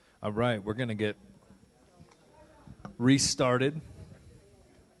All right, we're going to get restarted.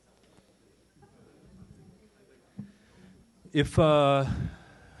 If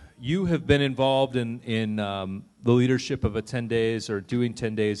you have been involved in the leadership of a 10 days or doing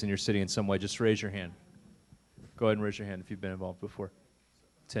 10 days in your city in some way, just raise your hand. Go ahead and raise your hand if you've been involved before.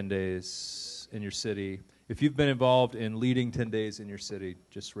 10 days in your city. If you've been involved in leading 10 days in your city,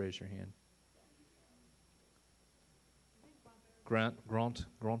 just raise your hand. Grant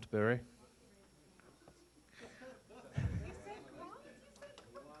Berry.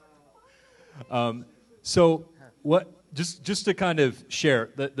 So what? Just to kind of share,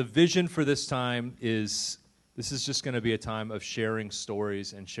 the vision for this time is this is just going to be a time of sharing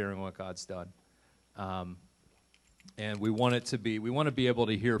stories and sharing what God's done, and we want to be able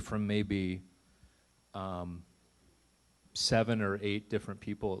to hear from maybe 7 or 8 different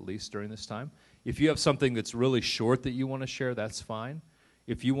people at least during this time. If you have something that's really short that you want to share, that's fine.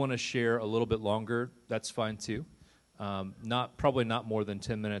 If you want to share a little bit longer, that's fine too. Probably not more than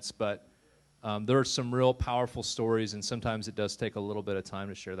 10 minutes, but there are some real powerful stories, and sometimes it does take a little bit of time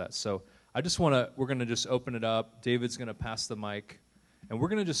to share that. So we're going to just open it up. David's going to pass the mic, and we're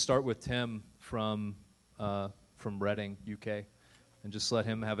going to just start with Tim from Reading, UK, and just let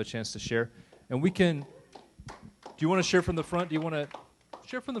him have a chance to share. And we can. Do you want to share from the front? Do you want to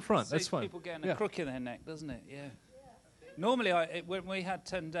share from the front? That's fine. People getting a crook in their neck, doesn't it? Yeah. Normally, when we had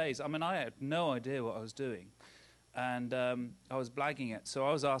 10 days, I had no idea what I was doing. And I was blagging it. So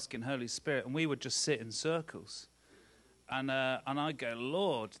I was asking Holy Spirit, and we would just sit in circles. And I'd go,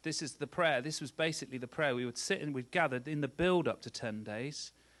 Lord, this is the prayer. This was basically the prayer. We would sit and we'd gather in the build-up to 10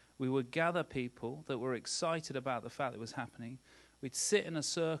 days. We would gather people that were excited about the fact that it was happening. We'd sit in a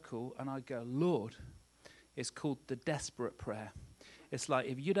circle, and I'd go, Lord, it's called the desperate prayer. It's like,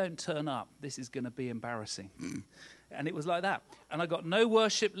 if you don't turn up, this is going to be embarrassing. And it was like that. And I got no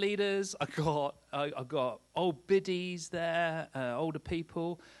worship leaders. I got old biddies there, older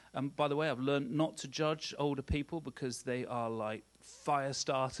people. And by the way, I've learned not to judge older people because they are like fire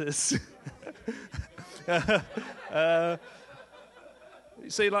starters.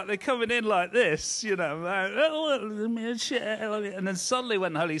 See, like they're coming in like this, and then suddenly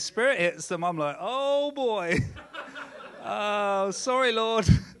when the Holy Spirit hits them, I'm like, oh boy. Oh, sorry, Lord.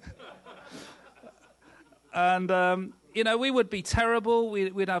 And, we would be terrible.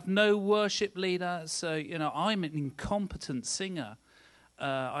 We'd have no worship leader. So, I'm an incompetent singer.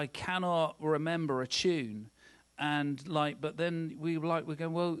 I cannot remember a tune. And but then we're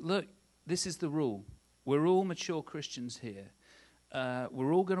going, well, look, this is the rule. We're all mature Christians here.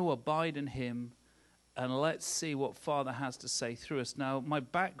 We're all going to abide in him. And let's see what Father has to say through us. Now, my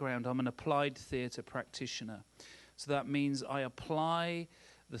background, I'm an applied theatre practitioner. So that means I apply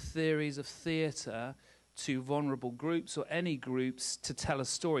the theories of theatre to vulnerable groups or any groups to tell a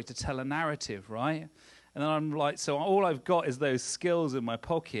story, to tell a narrative, right? And then I'm like, so all I've got is those skills in my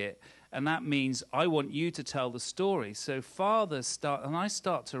pocket, and that means I want you to tell the story. So I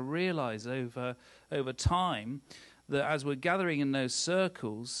start to realize over time that as we're gathering in those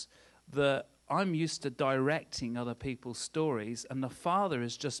circles, that I'm used to directing other people's stories, and the Father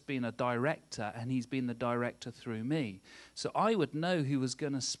has just been a director, and he's been the director through me. So I would know who was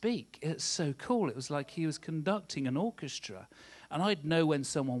going to speak. It's so cool. It was like he was conducting an orchestra, and I'd know when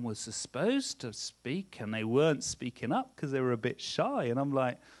someone was supposed to speak, and they weren't speaking up because they were a bit shy, and I'm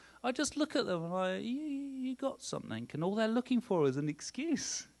like, I just look at them, and I'm like, you got something, and all they're looking for is an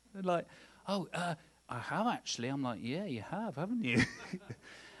excuse. They're like, I have actually. I'm like, yeah, you have, haven't you?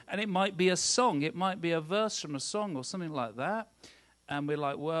 And it might be a song. It might be a verse from a song or something like that. And we're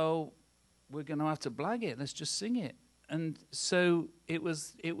like, well, we're going to have to blag it. Let's just sing it. And so it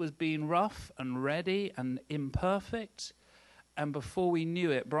was being rough and ready and imperfect. And before we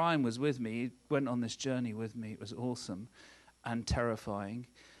knew it, Brian was with me. He went on this journey with me. It was awesome and terrifying.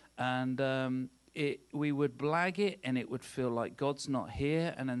 And we would blag it, and it would feel like God's not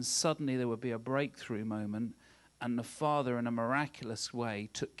here. And then suddenly there would be a breakthrough moment. And the Father, in a miraculous way,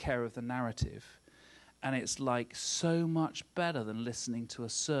 took care of the narrative. And it's like so much better than listening to a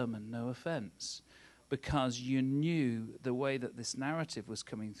sermon, no offense, because you knew the way that this narrative was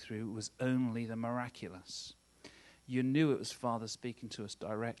coming through was only the miraculous. You knew it was Father speaking to us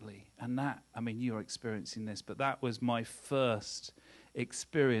directly. And that, you're experiencing this, but that was my first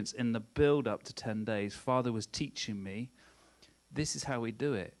experience in the build-up to 10 days. Father was teaching me, this is how we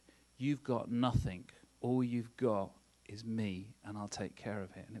do it. You've got nothing. All you've got is me, and I'll take care of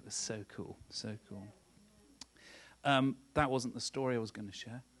it. And it was so cool, so cool. That wasn't the story I was going to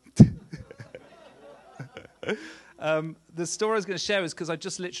share. The story I was going to share is because I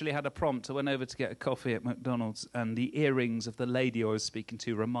just literally had a prompt. I went over to get a coffee at McDonald's, and the earrings of the lady I was speaking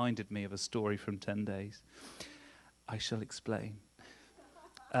to reminded me of a story from 10 days. I shall explain.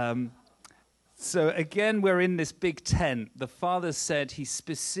 So again, we're in this big tent. The Father said he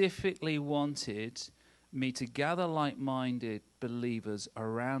specifically wanted me to gather like-minded believers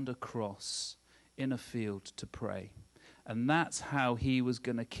around a cross in a field to pray. And that's how he was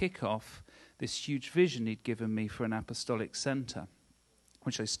going to kick off this huge vision he'd given me for an apostolic center,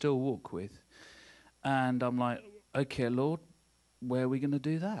 which I still walk with. And I'm like, okay, Lord, where are we going to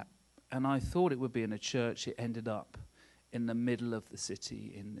do that? And I thought it would be in a church. It ended up in the middle of the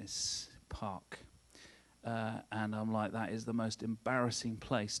city in this park. And I'm like, that is the most embarrassing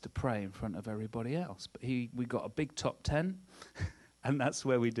place to pray in front of everybody else. But we got a big top tent, and that's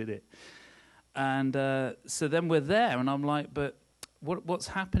where we did it. And so then we're there, and I'm like, but what's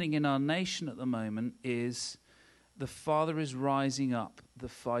happening in our nation at the moment is the Father is rising up the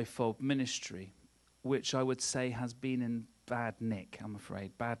fivefold ministry, which I would say has been in bad nick, I'm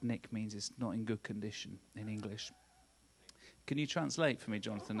afraid. Bad nick means it's not in good condition in English. Can you translate for me,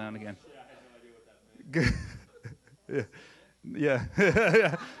 Jonathan, now and again? Yeah.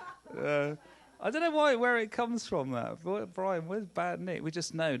 Yeah. I don't know where it comes from, that. Brian, where's bad nick? We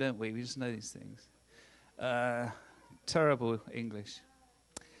just know, don't we? We just know these things. Terrible English.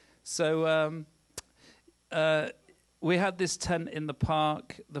 So we had this tent in the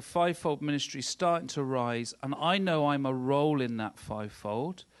park, the fivefold ministry starting to rise, and I know I'm a role in that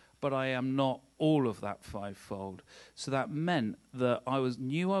fivefold, but I am not all of that fivefold. So that meant that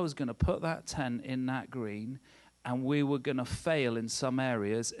knew I was going to put that tent in that green, and we were going to fail in some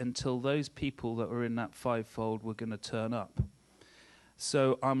areas until those people that were in that fivefold were going to turn up.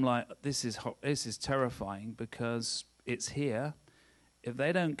 So I'm like, this is terrifying because it's here. If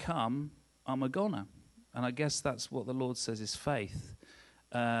they don't come, I'm a goner. And I guess that's what the Lord says is faith.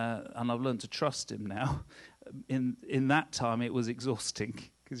 And I've learned to trust him now. In that time, it was exhausting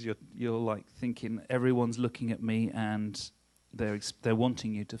because you're like thinking everyone's looking at me and they're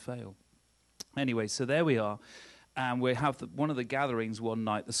wanting you to fail. Anyway, so there we are. And we have one of the gatherings one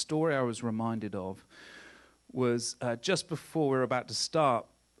night. The story I was reminded of was just before we were about to start,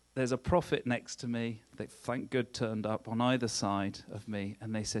 there's a prophet next to me that, thank God, turned up on either side of me.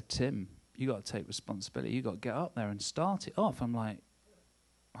 And they said, Tim, you got to take responsibility. You got to get up there and start it off. I'm like,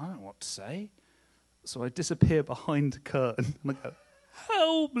 I don't know what to say. So I disappear behind the curtain. And I go,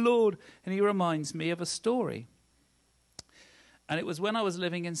 help, Lord. And he reminds me of a story. And it was when I was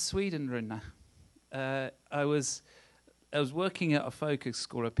living in Sweden, Runa. I was working at a focus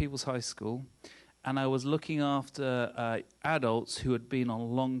school, a people's high school, and I was looking after adults who had been on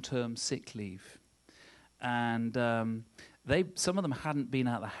long-term sick leave. And some of them hadn't been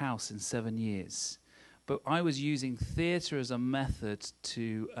out of the house in 7 years. But I was using theatre as a method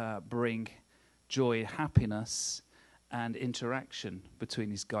to bring joy, happiness, and interaction between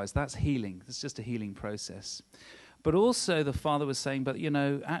these guys. That's healing. That's just a healing process. But also the Father was saying, but,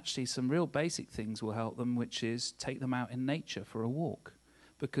 actually some real basic things will help them, which is take them out in nature for a walk,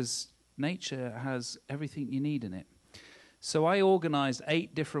 because nature has everything you need in it. So I organized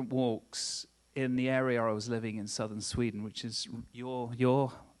 8 different walks in the area I was living in, southern Sweden, which is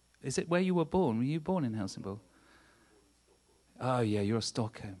is it where you were born? Were you born in Helsingborg? Oh, yeah, you're a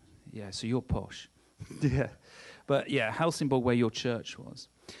Stockholm. Yeah, so you're posh. Yeah. But, yeah, Helsingborg, where your church was.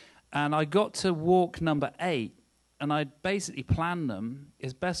 And I got to walk number 8, and I basically planned them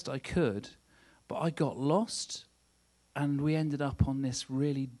as best I could, but I got lost, and we ended up on this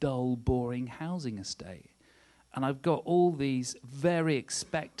really dull, boring housing estate. And I've got all these very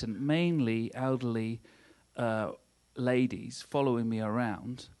expectant, mainly elderly ladies following me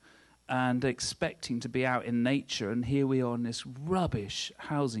around and expecting to be out in nature, and here we are on this rubbish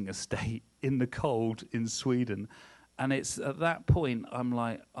housing estate in the cold in Sweden. And it's at that point I'm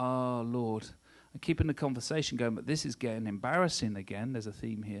like, oh, Lord. I'm keeping the conversation going, but this is getting embarrassing again. There's a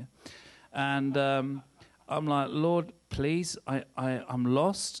theme here. And I'm like, Lord, please, I'm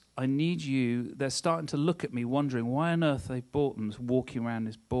lost. I need you. They're starting to look at me wondering why on earth they bought them walking around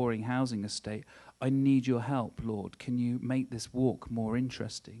this boring housing estate. I need your help, Lord. Can you make this walk more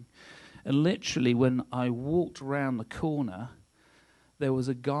interesting? And literally when I walked around the corner, there was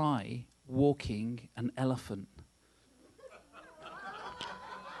a guy walking an elephant.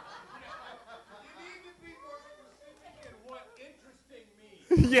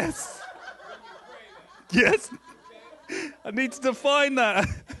 Yes. Yes. I need to define that.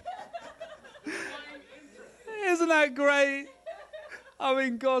 Isn't that great? I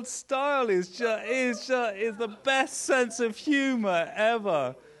mean, God's style is the best sense of humor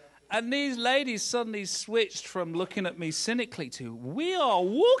ever. And these ladies suddenly switched from looking at me cynically to, we are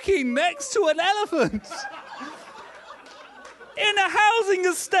walking next to an elephant in a housing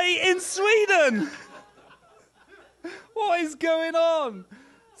estate in Sweden. What is going on?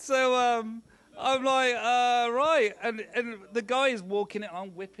 So I'm like, right. And the guy is walking it,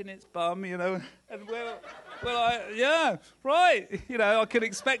 I'm whipping its bum, you know. And we're like, yeah, right. You know, I could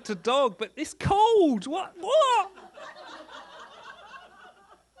expect a dog, but it's cold. What?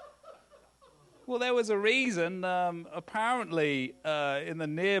 Well, there was a reason. Apparently, in the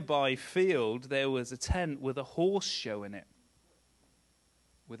nearby field, there was a tent with a horse show in it,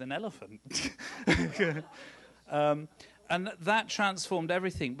 with an elephant. And that transformed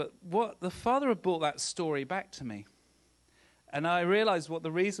everything. But what the Father had brought that story back to me. And I realized what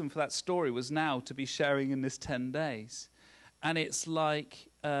the reason for that story was now to be sharing in this 10 days. And it's like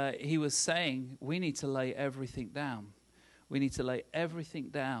he was saying, we need to lay everything down. We need to lay everything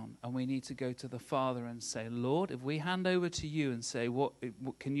down, and we need to go to the Father and say, Lord, if we hand over to you and say, what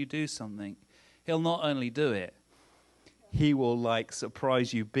can you do something? He'll not only do it, he will like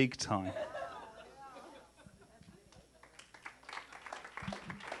surprise you big time.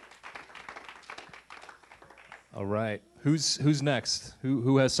 All right. Who's next?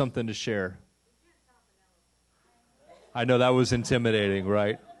 Who has something to share? I know that was intimidating,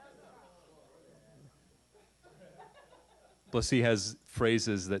 right? Plus, he has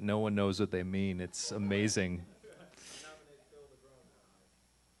phrases that no one knows what they mean. It's amazing.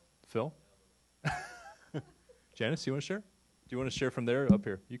 Phil? Janice, you want to share? Do you want to share from there up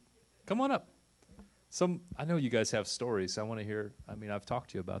here? You come on up. I know you guys have stories. I want to hear. I mean, I've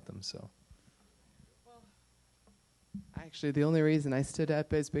talked to you about them, so. Actually, the only reason I stood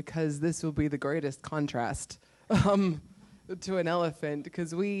up is because this will be the greatest contrast to an elephant,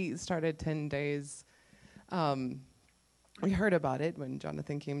 because we started 10 days. We heard about it when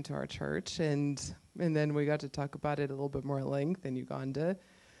Jonathan came to our church, and then we got to talk about it a little bit more at length in Uganda.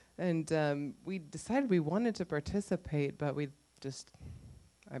 And we decided we wanted to participate, but we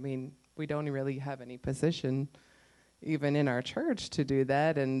don't really have any position even in our church to do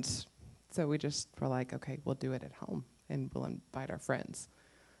that. And so we just were like, okay, we'll do it at home, and we'll invite our friends.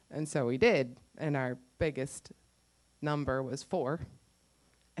 And so we did, and our biggest number was 4.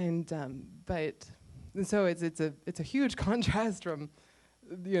 And so it's a huge contrast from,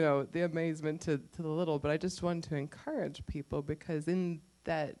 the amazement to the little. But I just want to encourage people, because in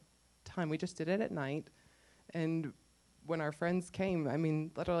that time we just did it at night, and when our friends came, I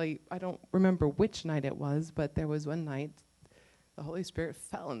mean, literally, I don't remember which night it was, but there was one night the Holy Spirit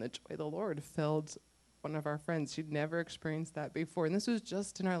fell and the joy of the Lord filled one of our friends. She'd never experienced that before, and this was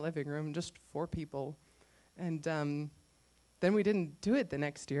just in our living room, just 4 people. And then we didn't do it the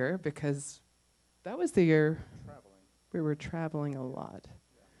next year, because that was the year we were traveling a lot.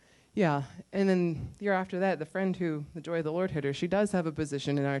 Yeah, and then the year after that, the friend who the joy of the Lord hit her, she does have a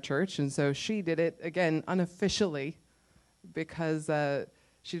position in our church, and so she did it, again, unofficially, because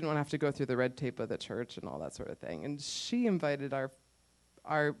she didn't want to have to go through the red tape of the church and all that sort of thing. And she invited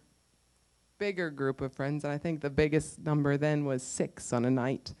our bigger group of friends, and I think the biggest number then was 6 on a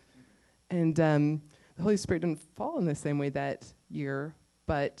night. And the Holy Spirit didn't fall in the same way that year,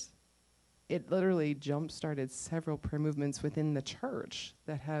 but it literally jump-started several prayer movements within the church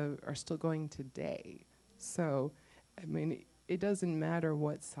that are still going today. So, I mean, it doesn't matter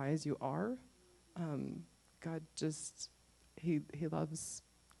what size you are. God just, he loves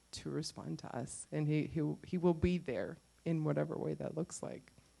to respond to us, and he will be there in whatever way that looks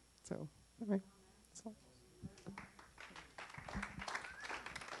like. So, anyway, that's all.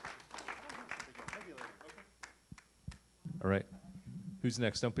 All right. Who's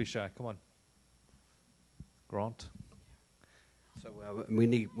next? Don't be shy. Come on. Grant. So we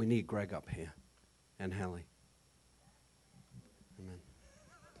need Greg up here, and Hallie. Amen.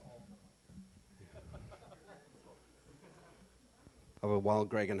 While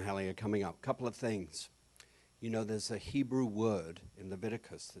Greg and Hallie are coming up, couple of things. There's a Hebrew word in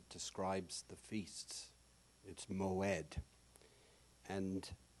Leviticus that describes the feasts. It's moed, and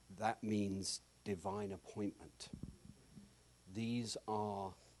that means divine appointment. These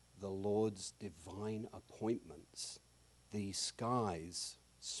are the Lord's divine appointments. The skies,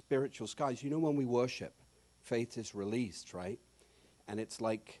 spiritual skies. When we worship, faith is released, right? And it's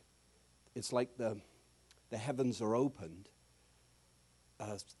like the heavens are opened,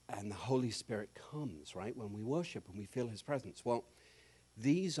 and the Holy Spirit comes, right? When we worship and we feel His presence. Well,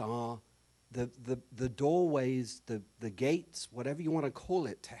 these are the doorways, the gates, whatever you want to call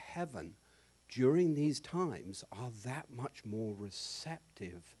it, to heaven. During these times are that much more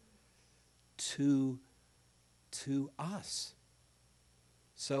receptive to us.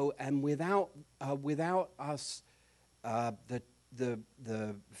 So, and without us, the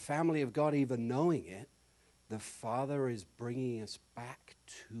family of God even knowing it, the Father is bringing us back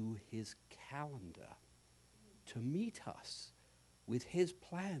to his calendar to meet us with his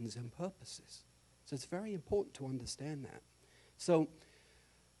plans and purposes. So it's very important to understand that. So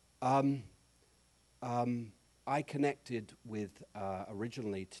I connected with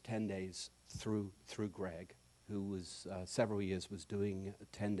originally to 10 days through Greg, who was several years was doing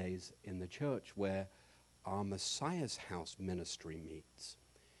 10 days in the church where our Messiah's House ministry meets.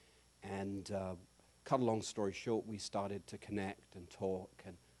 And cut a long story short, we started to connect and talk,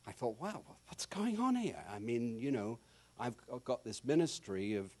 and I thought, wow, what's going on here? I mean, you know, I've got this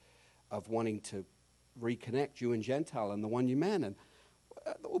ministry of wanting to reconnect Jew and Gentile and the one you man, and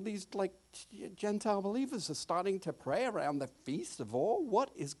all these like Gentile believers are starting to pray around the Feast of All.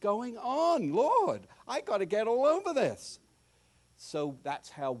 What is going on, Lord? I got to get all over this. So that's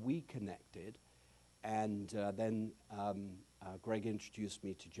how we connected, and then Greg introduced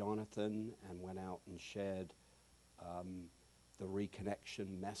me to Jonathan and went out and shared the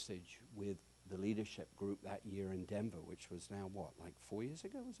reconnection message with the leadership group that year in Denver, which was now what, like 4 years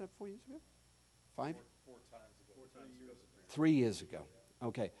ago? Was that 4 years ago? 5? Four times ago. 3 years ago.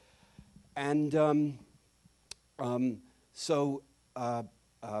 Okay. And so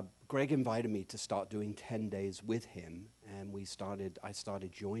Greg invited me to start doing 10 days with him, and I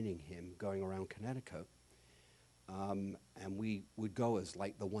started joining him, going around Connecticut. And we would go as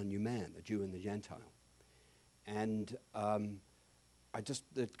like the one you man, the Jew and the Gentile. And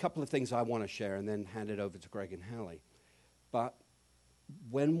a couple of things I want to share and then hand it over to Greg and Hallie. But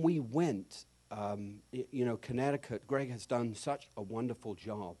when we went, Connecticut, Greg has done such a wonderful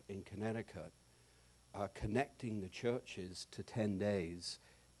job in Connecticut, connecting the churches to 10 days.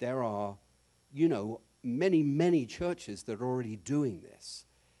 There are, many, many churches that are already doing this.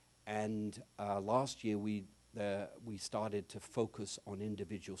 And last year we started to focus on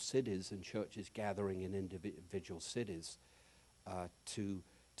individual cities and churches gathering in individual cities to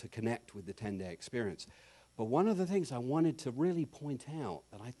connect with the 10-day experience. But one of the things I wanted to really point out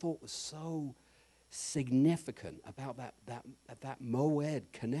that I thought was so significant about that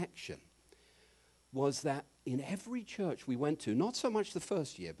Moed connection was that in every church we went to, not so much the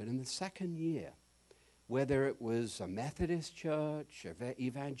first year, but in the second year, whether it was a Methodist church,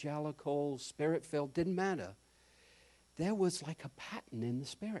 evangelical, spirit-filled, didn't matter, there was like a pattern in the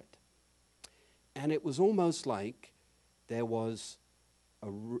Spirit. And it was almost like there was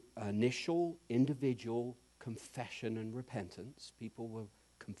an initial individual confession and repentance. People were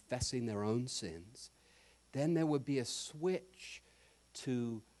confessing their own sins. Then there would be a switch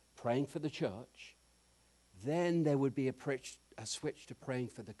to praying for the church. Then there would be a switch to praying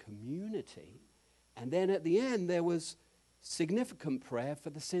for the community. And then at the end, there was significant prayer for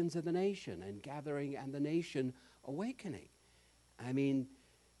the sins of the nation and gathering and the nation awakening. I mean,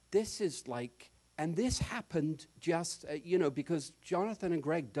 this is like, and this happened just, because Jonathan and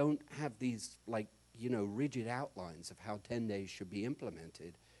Greg don't have these rigid outlines of how 10 days should be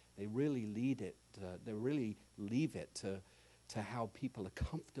implemented. They really leave it to how people are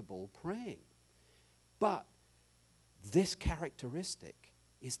comfortable praying. But this characteristic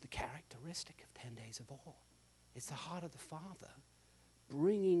is the characteristic of 10 days of awe. It's the heart of the Father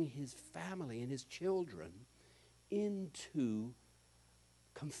bringing his family and his children into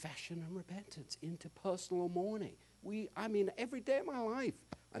confession and repentance, into personal mourning. Every day of my life,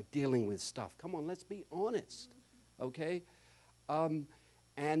 I'm dealing with stuff. Come on, let's be honest, okay?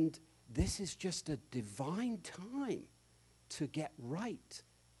 And this is just a divine time to get right.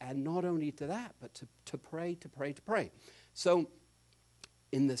 And not only to that, but to pray. So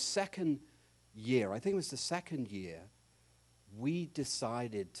in the second year, I think it was the second year, we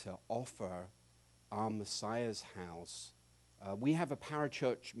decided to offer our Messiah's House. We have a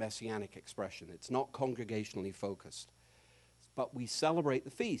parachurch messianic expression. It's not congregationally focused. But we celebrate the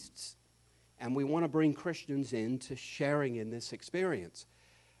feasts. And we want to bring Christians in to sharing in this experience.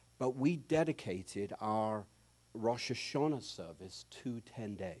 But we dedicated our Rosh Hashanah service to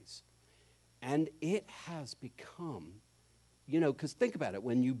 10 days. And it has become, because think about it,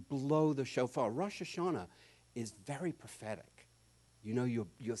 when you blow the shofar, Rosh Hashanah is very prophetic.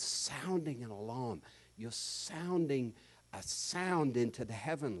 You're sounding an alarm. You're sounding a sound into the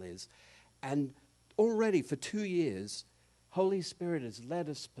heavenlies. And already for 2 years, Holy Spirit has led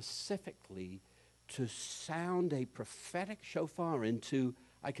us specifically to sound a prophetic shofar into,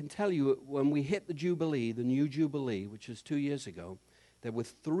 I can tell you, when we hit the Jubilee, the new Jubilee, which was 2 years ago, there were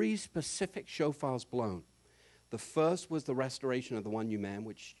 3 specific shofars blown. The first was the restoration of the one new man,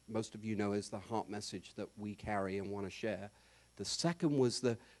 which most of you know is the heart message that we carry and want to share. The second was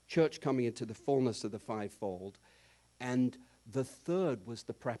the church coming into the fullness of the fivefold. And the third was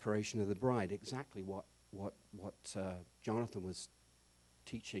the preparation of the bride, exactly what Jonathan was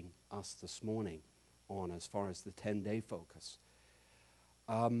teaching us this morning on as far as the 10-day focus.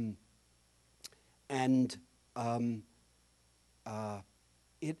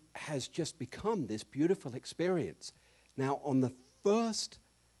 It has just become this beautiful experience. Now, on the first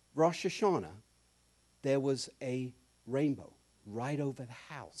Rosh Hashanah, there was a rainbow right over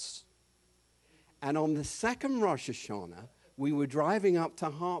the house. And on the second Rosh Hashanah, we were driving up to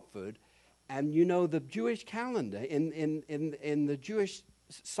Hartford, and you know the Jewish calendar, in the Jewish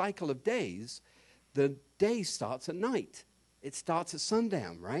cycle of days, the day starts at night. It starts at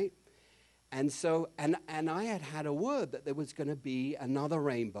sundown, right? And so, and I had a word that there was going to be another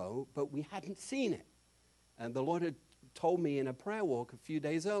rainbow, but we hadn't seen it. And the Lord had told me in a prayer walk a few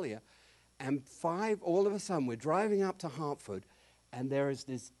days earlier. And all of a sudden, we're driving up to Hartford, and there is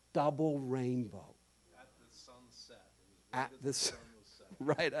this double rainbow. At the sunset. It was At right the as the sun was setting.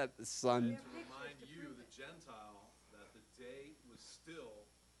 Right at the sun. To remind you, the Gentile, that the day was still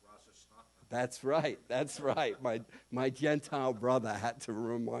Rosh Hashanah. That's right. That's right. My Gentile brother had to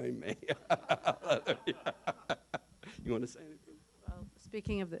remind me. You want to say anything? Well,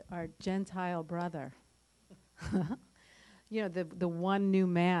 speaking of our Gentile brother, you know, the one new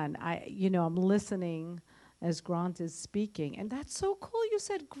man. I'm listening as Grant is speaking, and that's so cool. You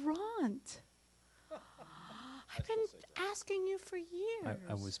said Grant. I've been asking you for years.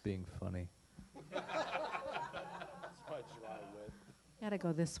 I was being funny. Gotta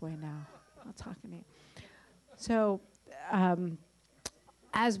go this way now. I'm talking to you. So,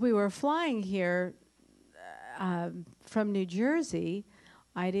 as we were flying here from New Jersey,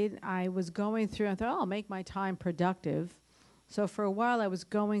 I was going through. I thought, I'll make my time productive. So for a while, I was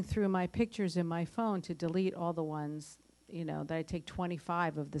going through my pictures in my phone to delete all the ones, that I take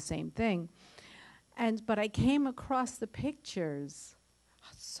 25 of the same thing. But I came across the pictures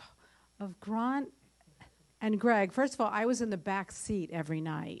of Grant and Greg. First of all, I was in the back seat every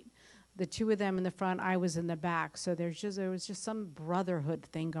night. The two of them in the front, I was in the back. So there was just some brotherhood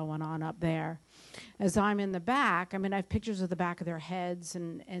thing going on up there. As I'm in the back, I have pictures of the back of their heads,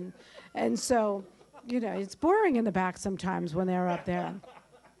 and so, it's boring in the back sometimes when they're up there.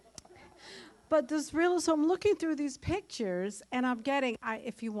 But so I'm looking through these pictures, and I'm getting.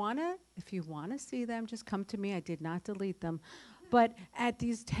 If you wanna see them, just come to me. I did not delete them, but at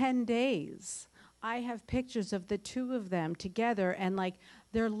these 10 days, I have pictures of the two of them together, and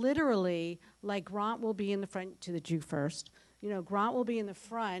they're literally Grant will be in the front to the Jew first. Grant will be in the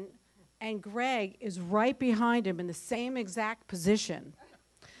front, and Greg is right behind him in the same exact position.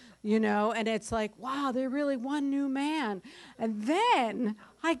 And it's wow, they're really one new man. And then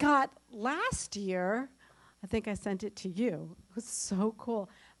I got last year, I think I sent it to you. It was so cool.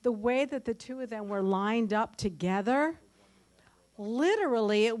 The way that the two of them were lined up together,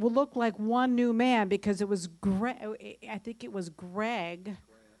 literally it would look like one new man because it was I think it was Greg.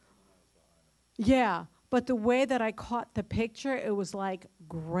 Yeah, but the way that I caught the picture, it was like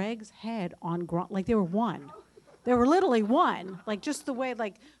Greg's head on Grant, like they were one. They were literally one, just the way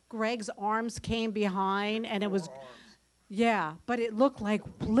Greg's arms came behind, and it was, yeah, but it looked like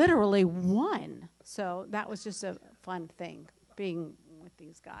literally one. So that was just a fun thing, being with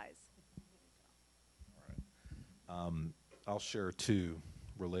these guys. All right. I'll share two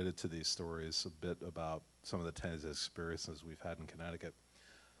related to these stories, a bit about some of the 10 experiences we've had in Connecticut.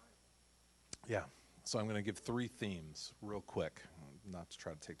 Yeah, so I'm going to give three themes real quick, not to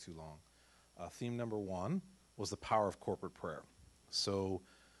try to take too long. Theme number one was the power of corporate prayer. So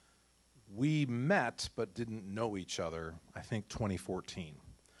we met but didn't know each other, I think 2014.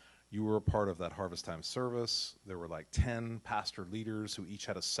 You were a part of that Harvest Time service. There were 10 pastor leaders who each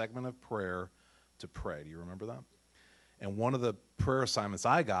had a segment of prayer to pray. Do you remember that? And one of the prayer assignments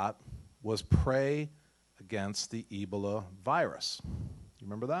I got was pray against the Ebola virus. You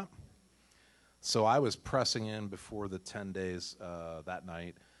remember that? So I was pressing in before the 10 days that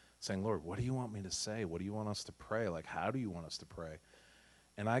night, saying, Lord, what do you want me to say? What do you want us to pray? How do you want us to pray?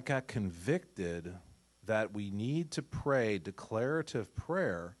 And I got convicted that we need to pray declarative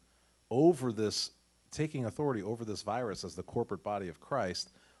prayer over this, taking authority over this virus as the corporate body of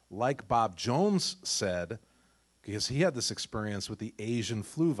Christ, like Bob Jones said, because he had this experience with the Asian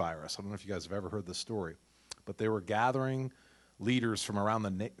flu virus. I don't know if you guys have ever heard this story, but they were gathering leaders from around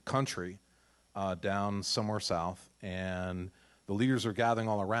the country down somewhere south, and the leaders are gathering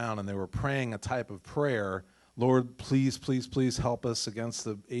all around, and they were praying a type of prayer, Lord, please, please, please help us against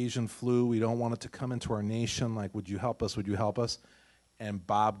the Asian flu. We don't want it to come into our nation. Would you help us? Would you help us? And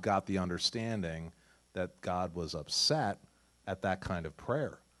Bob got the understanding that God was upset at that kind of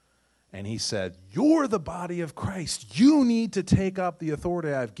prayer. And he said, you're the body of Christ. You need to take up the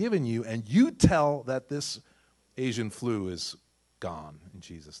authority I've given you, and you tell that this Asian flu is gone in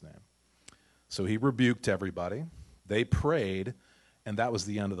Jesus' name. So he rebuked everybody. They prayed, and that was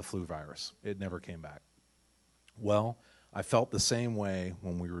the end of the flu virus. It never came back. Well, I felt the same way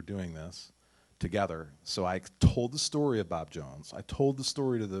when we were doing this together. So I told the story of Bob Jones. I told the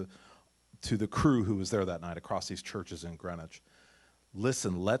story to the crew who was there that night across these churches in Greenwich.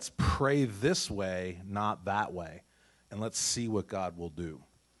 Listen, let's pray this way, not that way, and let's see what God will do.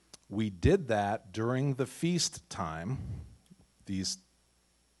 We did that during the feast time, these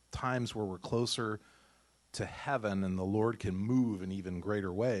times where we're closer to heaven and the Lord can move in even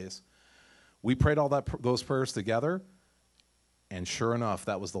greater ways. We prayed all those prayers together, and sure enough,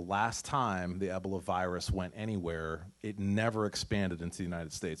 that was the last time the Ebola virus went anywhere. It never expanded into the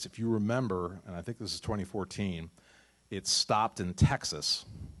United States. If you remember, and I think this is 2014, it stopped in Texas.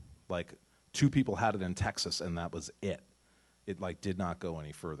 Like 2 people had it in Texas, and that was it. It did not go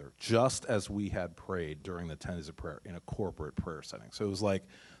any further, just as we had prayed during the 10 days of prayer in a corporate prayer setting. So it was like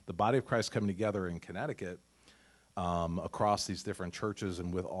the body of Christ coming together in Connecticut across these different churches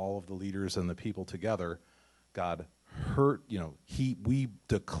and with all of the leaders and the people together. God heard, we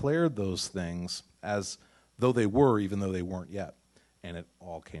declared those things as though they were, even though they weren't yet. And it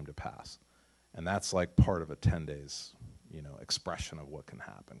all came to pass. And that's like part of a 10 days, expression of what can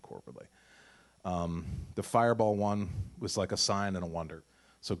happen corporately. The fireball one was like a sign and a wonder.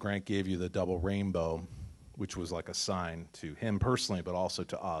 So Grant gave you the double rainbow, which was like a sign to him personally, but also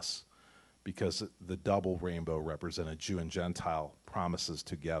to us, because the double rainbow represented Jew and Gentile promises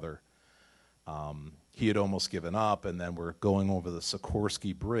together. He had almost given up, and then we're going over the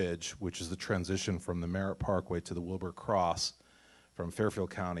Sikorsky Bridge, which is the transition from the Merritt Parkway to the Wilbur Cross from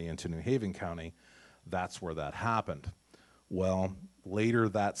Fairfield County into New Haven County. That's where that happened. Well, later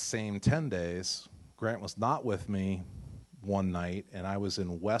that same 10 days, Grant was not with me one night, and I was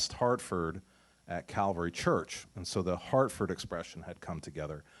in West Hartford at Calvary Church. And so the Hartford expression had come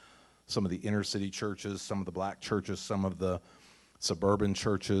together. Some of the inner city churches, some of the black churches, some of the suburban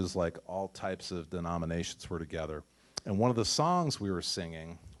churches, like all types of denominations were together. And one of the songs we were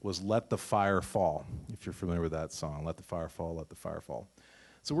singing was Let the Fire Fall, if you're familiar with that song, Let the Fire Fall, Let the Fire Fall.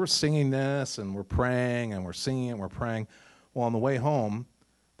 So we're singing this, and we're praying, and we're singing it, and we're praying. Well, on the way home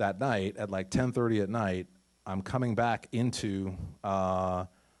that night, at like 10:30 at night, I'm coming back into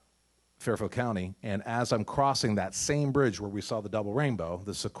Fairfield County, and as I'm crossing that same bridge where we saw the double rainbow,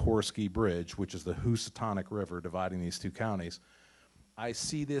 the Sikorsky Bridge, which is the Housatonic River dividing these 2 counties, I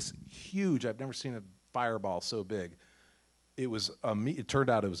see this huge, I've never seen a fireball so big. It turned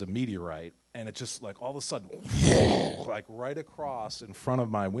out it was a meteorite, and it just like all of a sudden, like right across in front of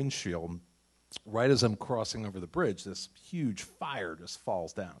my windshield, right as I'm crossing over the bridge, this huge fire just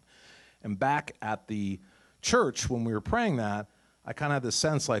falls down. And back at the church when we were praying that, I kind of had this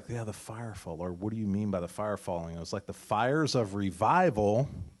sense like, yeah, the fire fall, or what do you mean by the fire falling? It was like the fires of revival,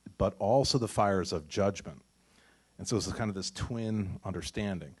 but also the fires of judgment. And so it was kind of this twin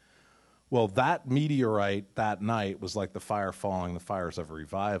understanding. Well, that meteorite that night was like the fire falling, the fires of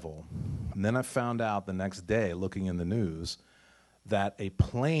revival. And then I found out the next day, looking in the news, that a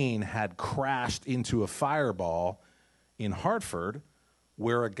plane had crashed into a fireball in Hartford,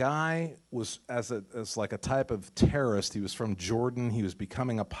 where a guy was, as like a type of terrorist, he was from Jordan, he was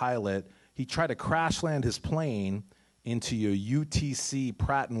becoming a pilot. He tried to crash land his plane into a UTC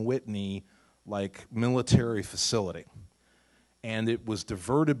Pratt & Whitney like military facility. And it was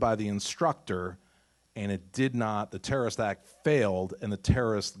diverted by the instructor, and it did not, the terrorist act failed, and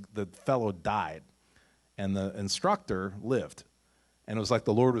the fellow died. And the instructor lived. And it was like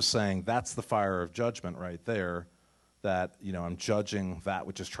the Lord was saying, that's the fire of judgment right there, that, I'm judging that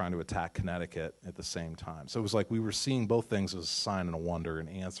which is trying to attack Connecticut at the same time. So it was like we were seeing both things as a sign and a wonder, an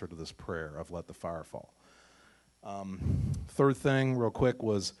answer to this prayer of let the fire fall. Third thing, real quick,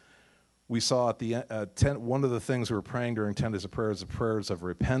 was we saw at the one of the things we were praying during 10 days of prayer is the prayers of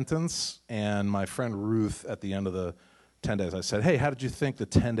repentance. And my friend Ruth, at the end of the 10 days, I said, hey, how did you think the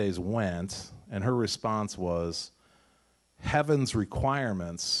 10 days went? And her response was, heaven's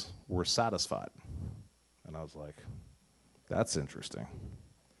requirements were satisfied. And I was like, that's interesting.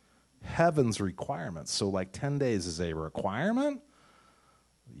 Heaven's requirements. So like 10 days is a requirement?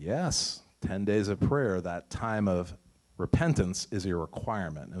 Yes, 10 days of prayer, that time of repentance is a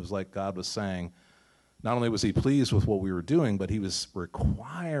requirement. It was like God was saying, not only was he pleased with what we were doing, but he was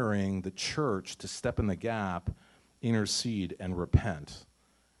requiring the church to step in the gap, intercede, and repent.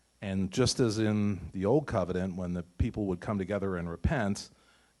 And just as in the old covenant, when the people would come together and repent,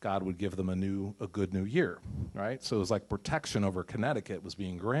 God would give them a good new year, right? So it was like protection over Connecticut was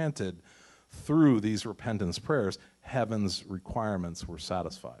being granted through these repentance prayers. Heaven's requirements were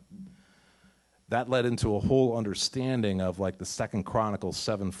satisfied. That led into a whole understanding of like the 2 Chronicles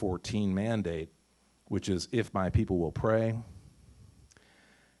 7:14 mandate, which is, if my people will pray,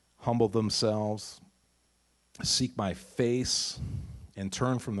 humble themselves, seek my face, and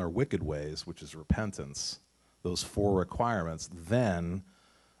turn from their wicked ways, which is repentance, those 4 requirements, then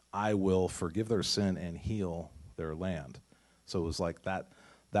I will forgive their sin and heal their land. So it was like that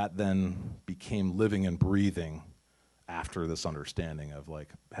then became living and breathing after this understanding of like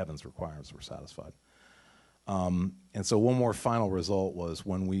heaven's requirements were satisfied. And so one more final result was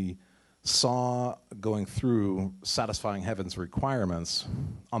when we saw going through satisfying heaven's requirements,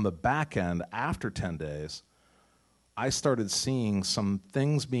 on the back end, after 10 days, I started seeing some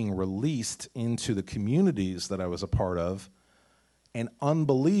things being released into the communities that I was a part of, and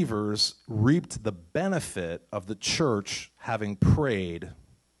unbelievers reaped the benefit of the church having prayed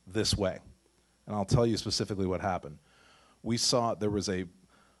this way. And I'll tell you specifically what happened. We saw there was I'm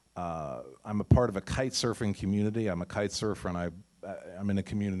a part of a kite surfing community. I'm a kite surfer, and I'm in a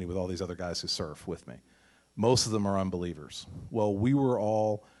community with all these other guys who surf with me. Most of them are unbelievers. Well,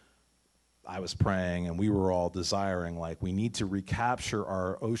 I was praying, and we were all desiring, like, we need to recapture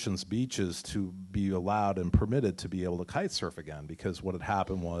our ocean's beaches to be allowed and permitted to be able to kite surf again, because what had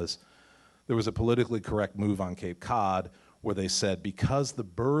happened was there was a politically correct move on Cape Cod where they said, because the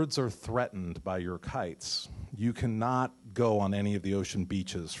birds are threatened by your kites, you cannot go on any of the ocean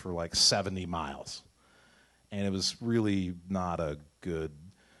beaches for like 70 miles. And it was really not a good,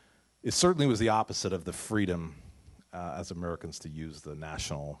 it certainly was the opposite of the freedom as Americans to use the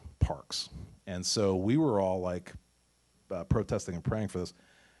national parks. And so we were all like protesting and praying for this.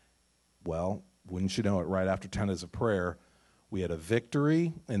 Well, wouldn't you know it, right after 10 days of prayer, we had a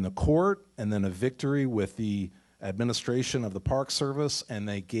victory in the court and then a victory with the administration of the Park Service, and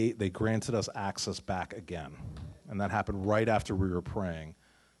they granted us access back again. And that happened right after we were praying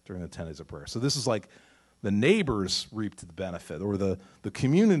during the 10 days of prayer. So this is like the neighbors reaped the benefit, or the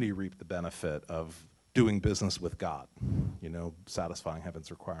community reaped the benefit of doing business with God, satisfying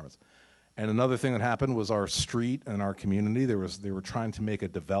heaven's requirements. And another thing that happened was our street and our community, they were trying to make a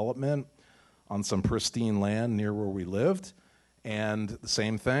development on some pristine land near where we lived. And the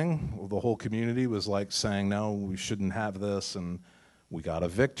same thing, the whole community was like saying, no, we shouldn't have this. And we got a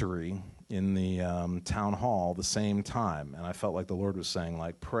victory in the town hall the same time. And I felt like the Lord was saying,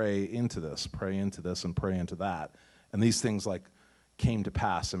 like, pray into this, and pray into that. And these things like came to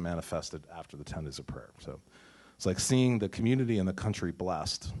pass and manifested after the 10 days of prayer. So it's like seeing the community and the country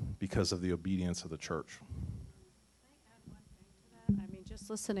blessed because of the obedience of the church. I mean, just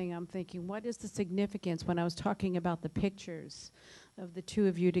listening, I'm thinking, what is the significance when I was talking about the pictures of the two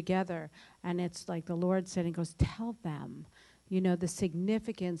of you together? And it's like the Lord said, and goes, tell them, the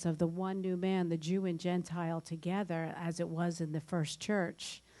significance of the one new man, the Jew and Gentile together, as it was in the first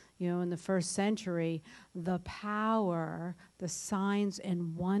church. In the first century, the power, the signs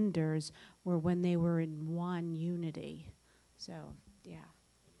and wonders were when they were in one unity. So, yeah.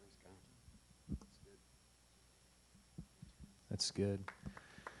 That's good.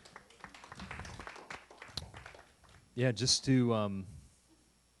 Yeah, just to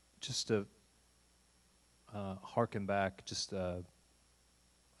harken back,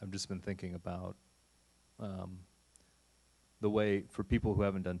 I've just been thinking about the way, for people who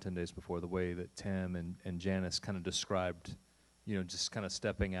haven't done 10 days before, the way that Tim and Janice kind of described, just kind of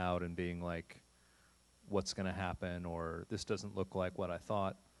stepping out and being like, what's going to happen, or this doesn't look like what I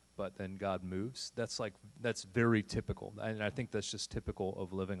thought. But then God moves. That's very typical, and I think that's just typical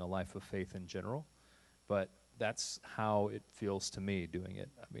of living a life of faith in general. But that's how it feels to me doing it.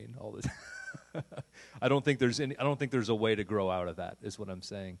 I mean, all this. I don't think there's a way to grow out of that, is what I'm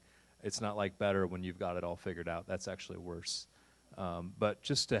saying. It's not like better when you've got it all figured out. That's actually worse. But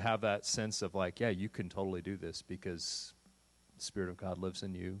just to have that sense of like, yeah, you can totally do this because the Spirit of God lives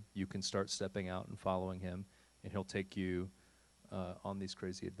in you. You can start stepping out and following Him, and He'll take you on these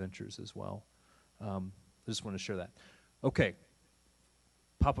crazy adventures as well. I just want to share that. Okay,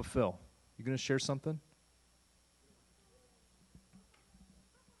 Papa Phil, you going to share something?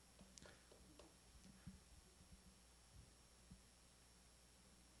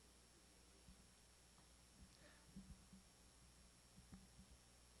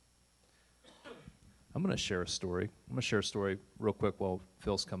 I'm going to share a story. I'm going to share a story real quick while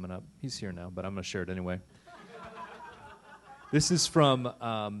Phil's coming up. He's here now, but I'm going to share it anyway. This is from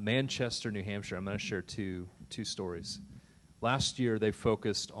Manchester, New Hampshire. I'm going to share two stories. Last year, they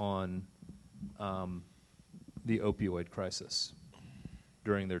focused on the opioid crisis.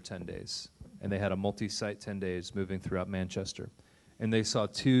 during their 10 days. And they had a multi-site 10 days moving throughout Manchester. And they saw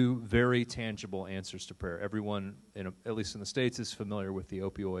two very tangible answers to prayer. Everyone, at least in the States, is familiar with the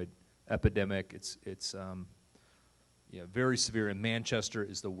opioid epidemic. It's very severe, and Manchester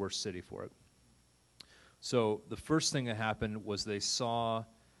is the worst city for it. So the first thing that happened was they saw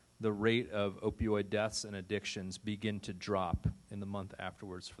the rate of opioid deaths and addictions begin to drop in the month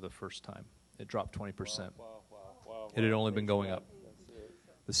afterwards for the first time. It dropped 20%. It had only been going up.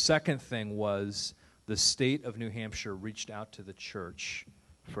 The second thing was the state of New Hampshire reached out to the church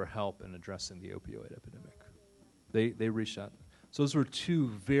for help in addressing the opioid epidemic. They reached out. So those were two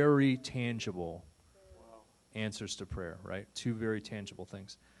very tangible answers to prayer, right? Two very tangible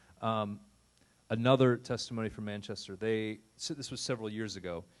things. Another testimony from Manchester, this was several years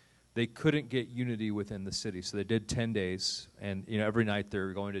ago, they couldn't get unity within the city, so they did 10 days, and every night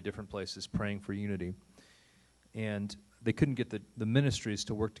they're going to different places praying for unity. And they couldn't get the ministries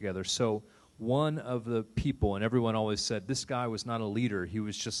to work together. So one of the people, and everyone always said, this guy was not a leader, he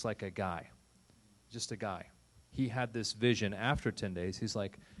was just like a guy. Just a guy. He had this vision after 10 days. He's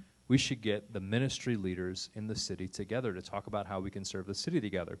like, we should get the ministry leaders in the city together to talk about how we can serve the city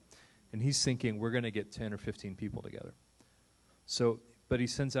together. And he's thinking, we're going to get 10 or 15 people together. But he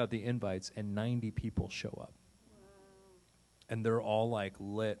sends out the invites, and 90 people show up. And they're all like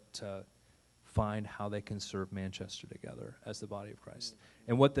lit to find how they can serve Manchester together as the body of Christ.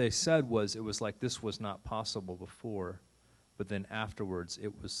 And what they said was, it was like this was not possible before, but then afterwards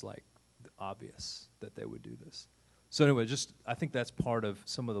it was like obvious that they would do this. So anyway, I think that's part of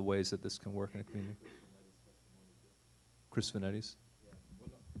some of the ways that this can work in a community. Chris Vanetti's.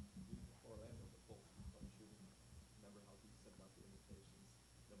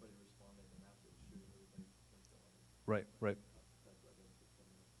 Right.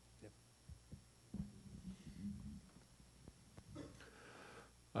 Yep.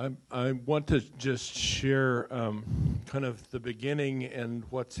 I want to just share kind of the beginning and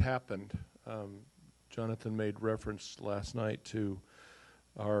what's happened. Jonathan made reference last night to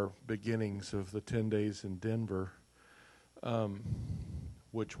our beginnings of the 10 days in Denver,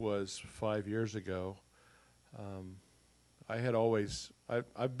 which was 5 years ago.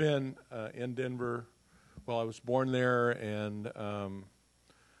 I've been in Denver. Well, I was born there and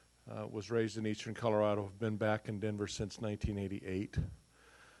was raised in eastern Colorado. I've been back in Denver since 1988,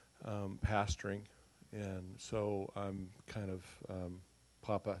 pastoring. And so I'm kind of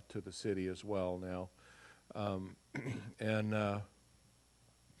papa to the city as well now. And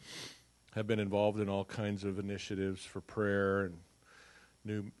have been involved in all kinds of initiatives for prayer and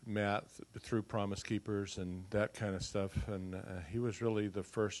new math through Promise Keepers and that kind of stuff. And he was really the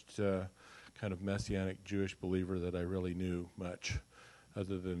first kind of Messianic Jewish believer that I really knew much,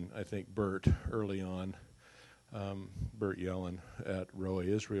 other than, I think, Bert early on, Bert Yellen at Roe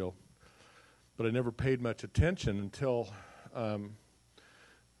Israel. But I never paid much attention until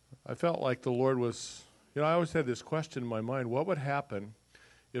I felt like the Lord was, I always had this question in my mind, what would happen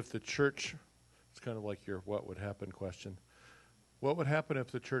if the church, it's kind of like your what would happen question, what would happen if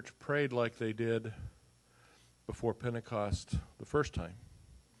the church prayed like they did before Pentecost the first time?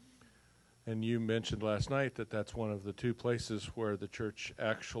 And you mentioned last night that that's one of the two places where the church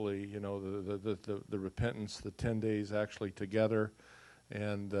actually, the repentance, the 10 days actually together,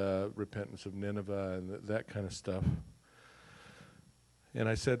 and repentance of Nineveh and that kind of stuff. And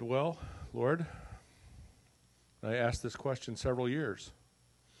I said, well, Lord, I asked this question several years.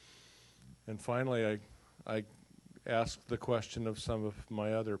 And finally I asked the question of some of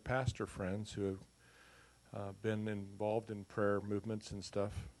my other pastor friends who have been involved in prayer movements and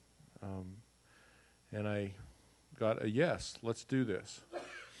stuff. And I got a yes, let's do this.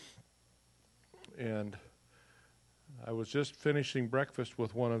 And I was just finishing breakfast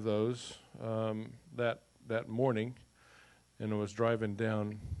with one of those that morning, and I was driving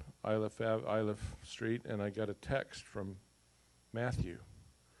down Iliff Street, and I got a text from Matthew.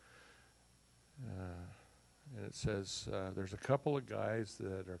 And it says, there's a couple of guys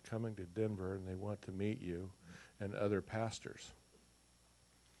that are coming to Denver, and they want to meet you and other pastors.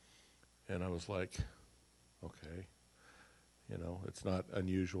 And I was like, okay. It's not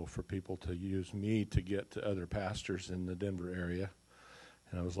unusual for people to use me to get to other pastors in the Denver area.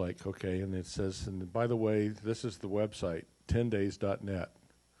 And I was like, okay. And it says, and by the way, this is the website, 10days.net.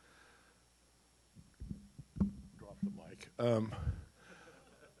 Drop the mic.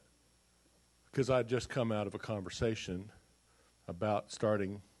 Because I'd just come out of a conversation about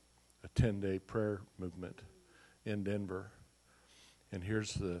starting a 10-day prayer movement in Denver. And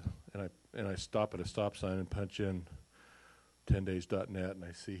and I stop at a stop sign and punch in 10days.net, and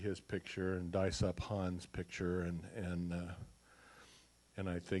I see his picture and dice up Han's picture, and And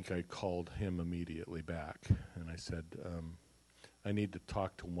I think I called him immediately back, and I said, I need to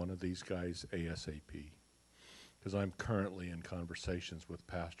talk to one of these guys ASAP, because I'm currently in conversations with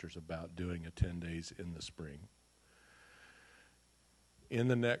pastors about doing a 10 days in the spring. In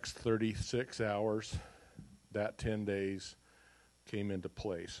the next 36 hours, that 10 days came into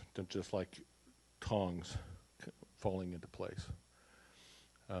place, just like tongs falling into place.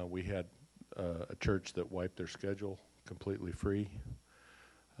 We had a church that wiped their schedule completely free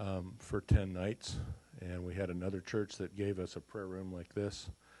for 10 nights, and we had another church that gave us a prayer room like this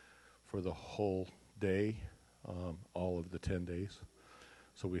for the whole day, all of the 10 days.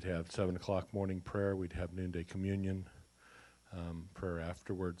 So we'd have 7 o'clock morning prayer, we'd have noonday communion, prayer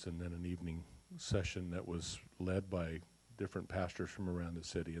afterwards, and then an evening session that was led by different pastors from around the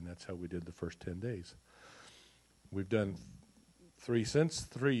city, and that's how we did the first 10 days. We've done 3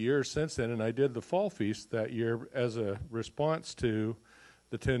 years since then, and I did the fall feast that year as a response to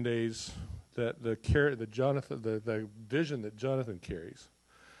the 10 days that the vision that Jonathan carries.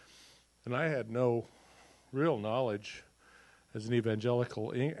 And I had no real knowledge as an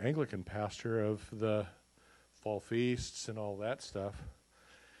evangelical Anglican pastor of the fall feasts and all that stuff.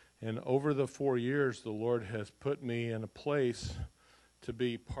 And over the 4 years, the Lord has put me in a place to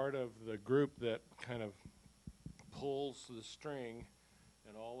be part of the group that kind of pulls the string,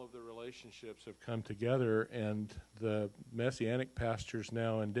 and all of the relationships have come together, and the Messianic pastors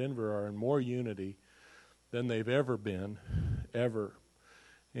now in Denver are in more unity than they've ever been, ever.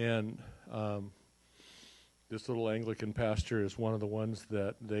 And this little Anglican pastor is one of the ones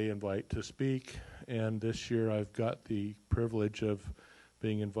that they invite to speak, and this year I've got the privilege of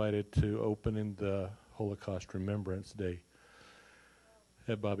being invited to open in the Holocaust Remembrance Day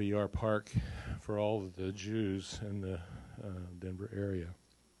at Bobby Yar Park for all of the Jews in the Denver area.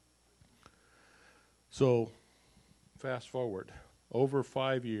 So, fast forward, over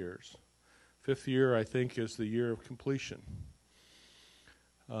 5 years. 5th year, I think, is the year of completion.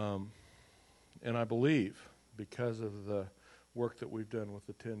 And I believe, because of the work that we've done with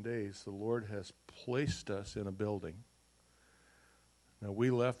the 10 days, the Lord has placed us in a building. Now,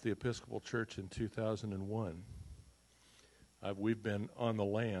 we left the Episcopal Church in 2001. We've been on the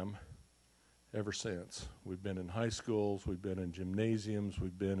lam ever since. We've been in high schools, we've been in gymnasiums,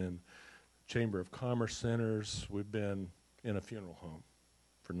 we've been in Chamber of Commerce centers, we've been in a funeral home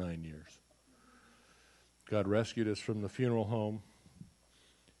for 9 years. God rescued us from the funeral home.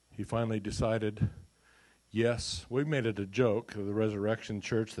 He finally decided, yes, we made it a joke of the Resurrection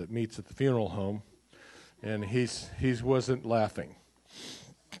Church that meets at the funeral home, and he wasn't laughing.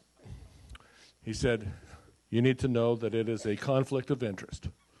 He said, you need to know that it is a conflict of interest.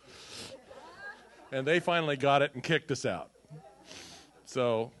 And they finally got it and kicked us out.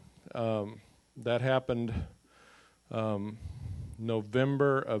 So that happened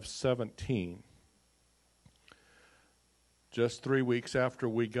November of 17. Just 3 weeks after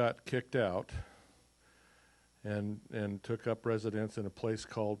we got kicked out and took up residence in a place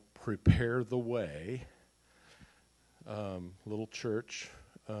called Prepare the Way, little church.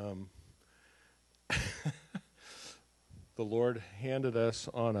 The Lord handed us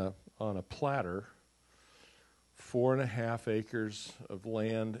on a platter 4.5 acres of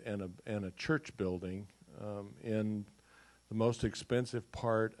land and a church building in the most expensive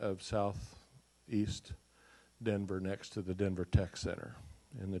part of southeast Denver, next to the Denver Tech Center.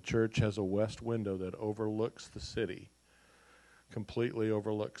 And the church has a west window that overlooks the city, completely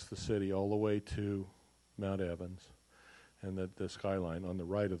overlooks the city all the way to Mount Evans. And the skyline on the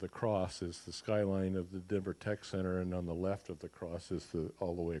right of the cross is the skyline of the Denver Tech Center, and on the left of the cross is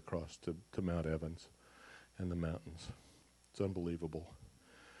all the way across to Mount Evans and the mountains. It's unbelievable.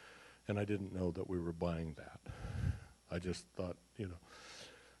 And I didn't know that we were buying that. I just thought,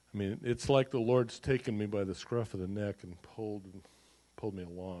 it's like the Lord's taken me by the scruff of the neck and pulled me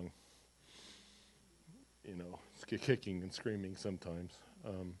along, kicking and screaming sometimes.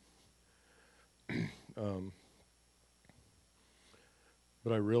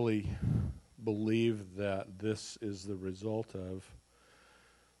 But I really believe that this is the result of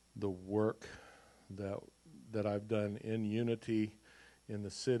the work that I've done in unity in the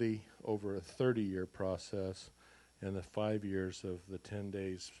city over a 30-year process, and the 5 years of the 10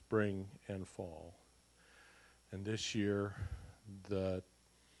 days spring and fall. And this year, the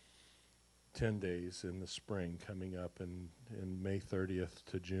 10 days in the spring coming up in May 30th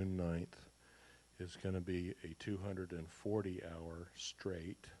to June 9th is going to be a 240-hour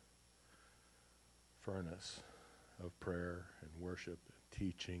straight furnace of prayer and worship and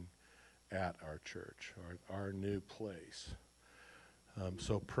teaching at our church, our new place.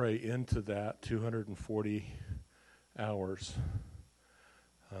 So pray into that 240 hours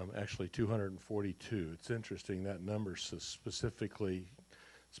actually 242. It's interesting that number's specifically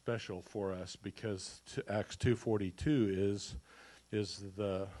special for us because Acts 2:42 is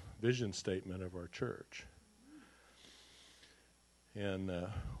the vision statement of our church. And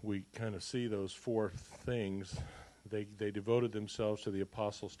we kind of see those four things. They devoted themselves to the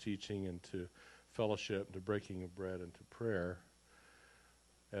apostles' teaching and to fellowship, and to breaking of bread, and to prayer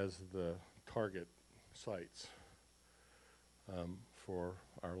as the target sites for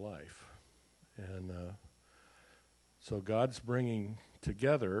our life. And so God's bringing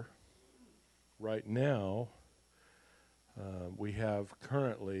together right now, we have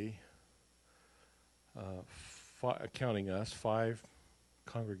currently, counting us, 5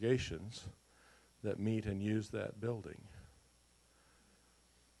 congregations that meet and use that building.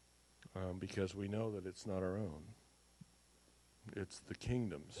 Because we know that it's not our own. It's the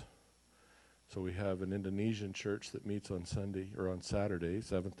kingdom's. So we have an Indonesian church that meets on Sunday or on Saturday,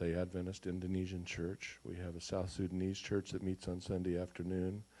 Seventh-day Adventist Indonesian church. We have a South Sudanese church that meets on Sunday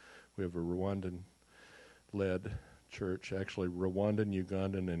afternoon. We have a Rwandan-led church, actually Rwandan,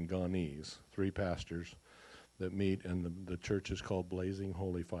 Ugandan, and Ghanese, 3 pastors that meet, and the church is called Blazing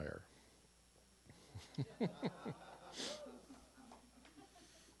Holy Fire.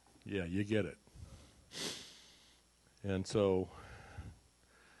 Yeah, you get it. And so,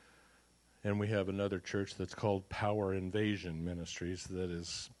 and we have another church that's called Power Invasion Ministries that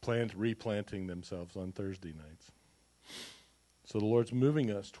is replanting themselves on Thursday nights. So the Lord's moving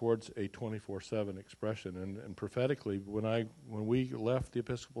us towards a 24/7 expression. And prophetically, when we left the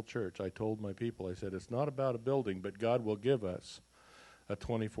Episcopal Church, I told my people, I said, it's not about a building, but God will give us a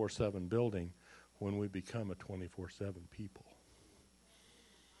 24/7 building when we become a 24/7 people.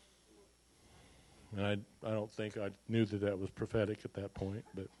 And I don't think I knew that was prophetic at that point,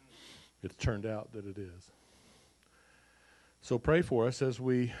 but it turned out that it is. So pray for us as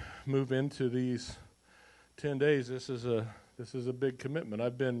we move into these 10 days. This is a big commitment.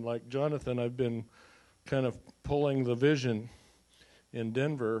 I've been, like Jonathan, I've been kind of pulling the vision in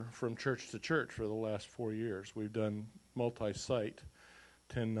Denver from church to church for the last 4 years. We've done multi-site,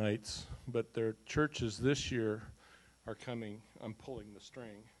 10 nights, but their churches this year are coming. I'm pulling the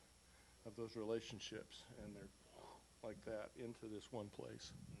string of those relationships, and they're like that into this one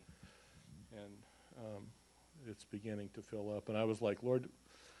place. And it's beginning to fill up. And I was like, Lord,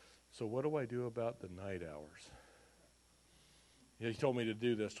 so what do I do about the night hours? He told me to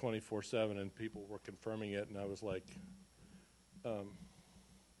do this 24/7, and people were confirming it, and I was like,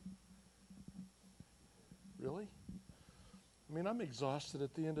 really? I mean, I'm exhausted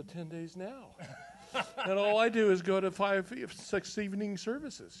at the end of 10 days now. And all I do is go to 5, 6 evening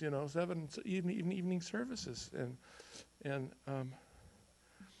services, 7 evening services. And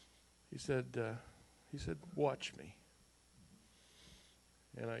he said, watch me.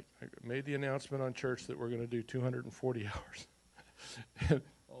 And I made the announcement on church that we're going to do 240 hours. And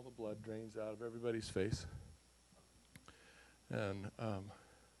all the blood drains out of everybody's face. And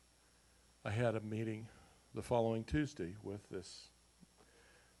I had a meeting the following Tuesday with this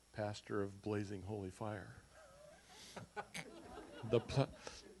pastor of Blazing Holy Fire.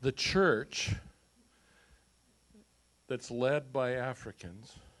 The church that's led by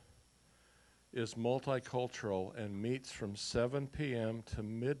Africans is multicultural and meets from 7 p.m. to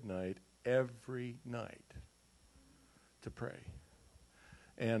midnight every night to pray.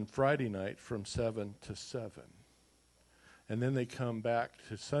 And Friday night from 7 to 7. And then they come back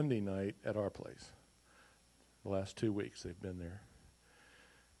to Sunday night at our place. The last 2 weeks they've been there.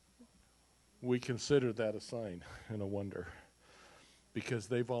 We consider that a sign and a wonder because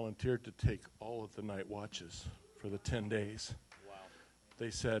they volunteered to take all of the night watches for the 10 days. Wow.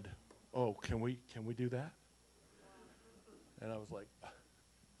 They said, oh, can we do that? And I was like,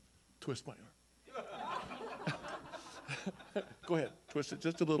 twist my arm. Go ahead, twist it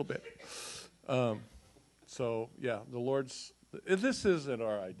just a little bit. So, yeah, the Lord's, this isn't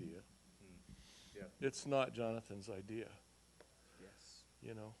our idea. Yeah. It's not Jonathan's idea. Yes.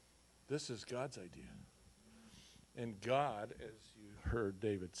 This is God's idea. And God, as you heard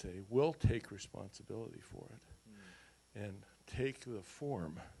David say, will take responsibility for it and take the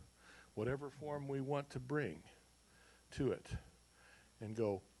form, whatever form we want to bring to it, and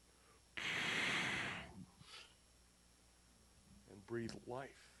go and breathe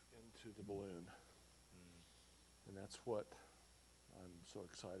life into the balloon. And that's what I'm so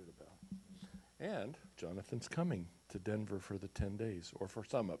excited about. And Jonathan's coming to Denver for the 10 days, or for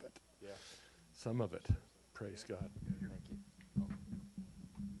some of it. Yeah. Some of it. Praise God. Thank you.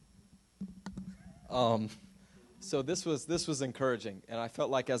 So this was encouraging, and I felt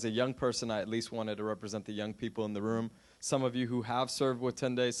like as a young person, I at least wanted to represent the young people in the room. some of you who have served with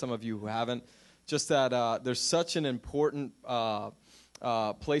 10 days, some of you who haven't. Just that there's such an important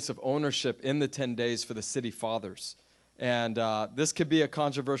place of ownership in the 10 days for the city fathers. And this could be a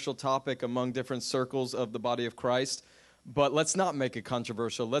controversial topic among different circles of the body of Christ, but let's not make it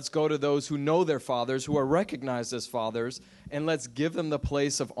controversial. Let's go to those who know their fathers, who are recognized as fathers, and let's give them the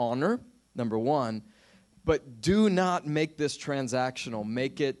place of honor, number one. But do not make this transactional.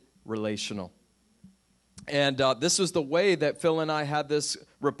 Make it relational. And this was the way that Phil and I had this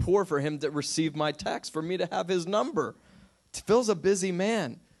rapport for him to receive my text, for me to have his number. Phil's a busy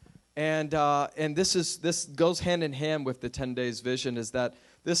man. And this goes hand in hand with the 10 days vision, is that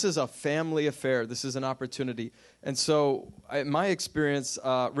this is a family affair. This is an opportunity. And so my experience,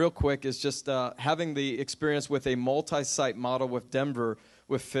 real quick, is just having the experience with a multi-site model with Denver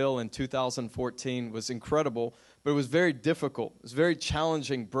with Phil in 2014 was incredible, but it was very difficult. It was very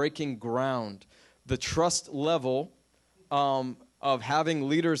challenging, breaking ground. The trust level of having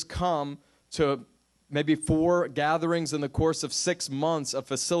leaders come to maybe 4 gatherings in the course of 6 months of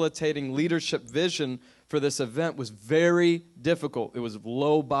facilitating leadership vision for this event was very difficult. It was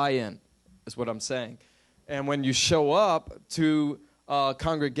low buy-in, is what I'm saying. And when you show up to a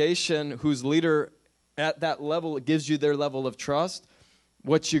congregation whose leader at that level, it gives you their level of trust,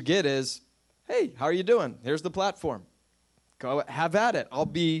 what you get is, hey, how are you doing? Here's the platform. Go have at it. I'll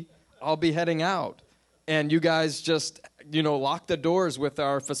be heading out. And you guys just, lock the doors with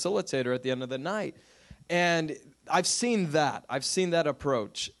our facilitator at the end of the night. And I've seen that. I've seen that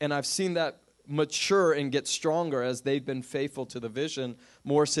approach. And I've seen that mature and get stronger as they've been faithful to the vision.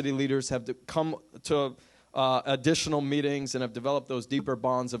 More city leaders have come to additional meetings and have developed those deeper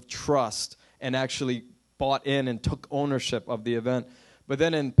bonds of trust and actually bought in and took ownership of the event. But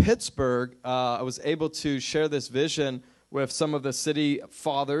then in Pittsburgh, I was able to share this vision with some of the city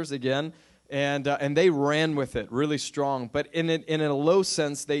fathers again, and they ran with it really strong. But in a low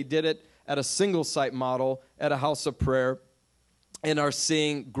sense, they did it at a single site model at a house of prayer, and are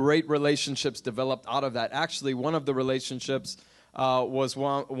seeing great relationships developed out of that. Actually, one of the relationships was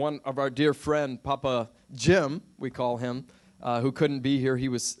one of our dear friend, Papa Jim, we call him, who couldn't be here. He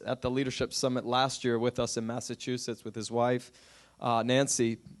was at the Leadership Summit last year with us in Massachusetts with his wife,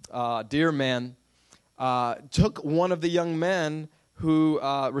 Nancy. Dear man, took one of the young men who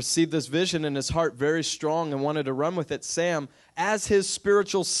received this vision in his heart very strong and wanted to run with it, Sam, as his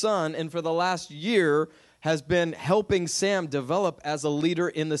spiritual son, and for the last year has been helping Sam develop as a leader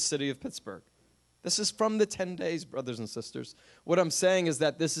in the city of Pittsburgh. This is from the 10 days, brothers and sisters. What I'm saying is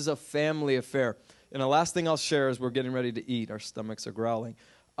that this is a family affair. And the last thing I'll share as we're getting ready to eat, our stomachs are growling,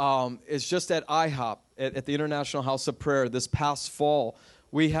 is just at IHOP, at the International House of Prayer this past fall,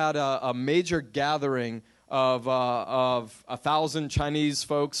 we had a major gathering of 1,000 Chinese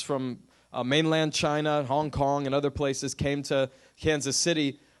folks from mainland China, Hong Kong, and other places came to Kansas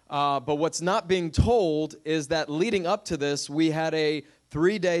City. But what's not being told is that leading up to this, we had a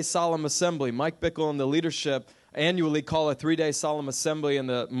 3-day solemn assembly. Mike Bickle and the leadership annually call a 3-day solemn assembly in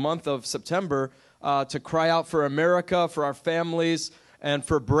the month of September to cry out for America, for our families, and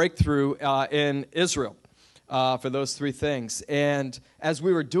for breakthrough in Israel. For those 3 things. And as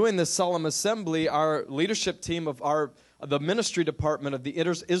we were doing this solemn assembly, our leadership team of the ministry department of the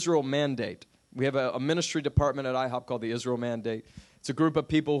Israel Mandate. We have a ministry department at IHOP called the Israel Mandate. It's a group of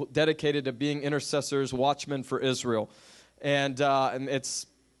people dedicated to being intercessors, watchmen for Israel. And it's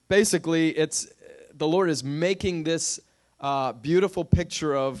basically, the Lord is making this beautiful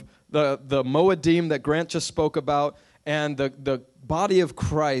picture of the Moedim that Grant just spoke about, and the body of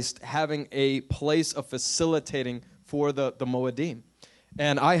Christ having a place of facilitating for the Moedim.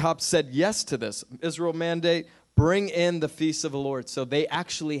 And IHOP said yes to this. Israel Mandate, bring in the feasts of the Lord. So they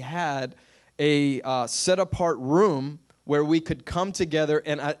actually had a set-apart room where we could come together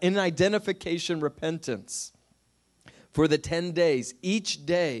and in identification repentance for the 10 days, each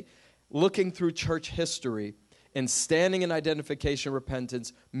day looking through church history and standing in identification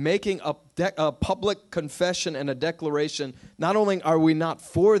repentance, making a public confession and a declaration. Not only are we not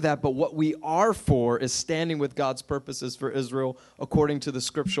for that, but what we are for is standing with God's purposes for Israel according to the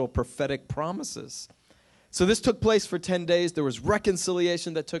scriptural prophetic promises. So this took place for 10 days. There was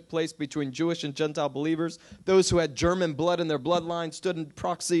reconciliation that took place between Jewish and Gentile believers. Those who had German blood in their bloodline stood in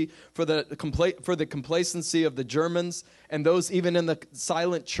proxy for the complacency of the Germans, and those even in the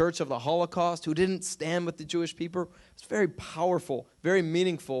silent church of the Holocaust who didn't stand with the Jewish people. It's very powerful, very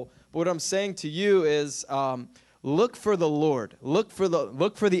meaningful. But what I'm saying to you is look for the Lord. Look for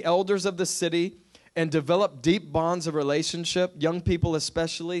the elders of the city and develop deep bonds of relationship, young people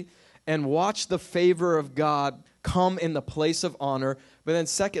especially, and watch the favor of God come in the place of honor. But then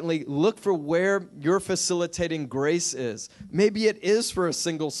secondly, look for where your facilitating grace is. Maybe it is for a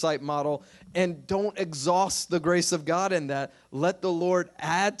single site model, and don't exhaust the grace of God in that. Let the Lord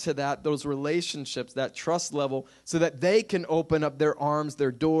add to that, those relationships, that trust level, so that they can open up their arms,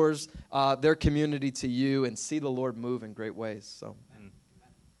 their doors, their community to you and see the Lord move in great ways. So.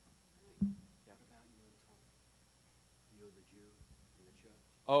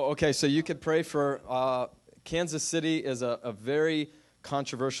 Oh, okay. So you could pray for Kansas City is a very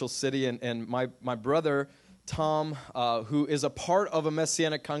controversial city, and my brother Tom, who is a part of a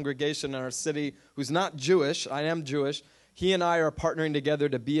Messianic congregation in our city, who's not Jewish. I am Jewish. He and I are partnering together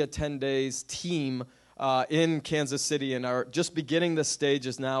to be a 10 days team in Kansas City, and are just beginning the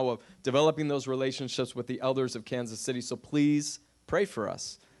stages now of developing those relationships with the elders of Kansas City. So please pray for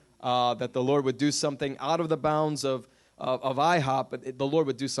us that the Lord would do something out of the bounds of IHOP, but the Lord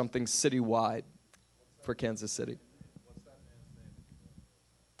would do something citywide for Kansas City. What's that man's name?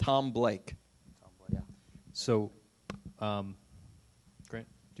 Tom Blake. Yeah. So, Grant,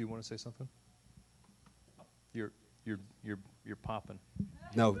 do you want to say something? You're popping.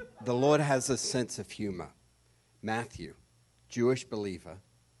 No, the Lord has a sense of humor. Matthew, Jewish believer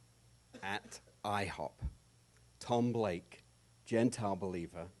at IHOP. Tom Blake, Gentile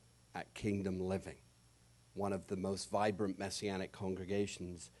believer at Kingdom Living, one of the most vibrant Messianic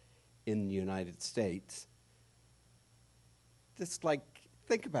congregations in the United States. Just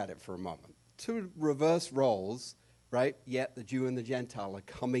think about it for a moment. Two reverse roles, right? Yet the Jew and the Gentile are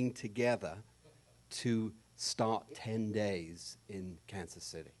coming together to start 10 days in Kansas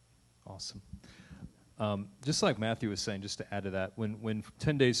City. Awesome. Just like Matthew was saying, just to add to that, when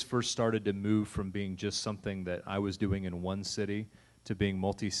 10 days first started to move from being just something that I was doing in one city to being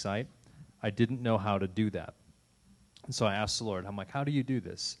multi-site, I didn't know how to do that. And so I asked the Lord, I'm like, how do you do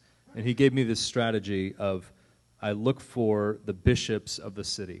this? And he gave me this strategy of, I look for the bishops of the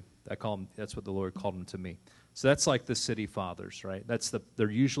city. I call them, that's what the Lord called them to me. So that's like the city fathers, right? They're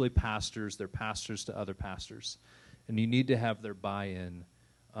usually pastors. They're pastors to other pastors. And you need to have their buy-in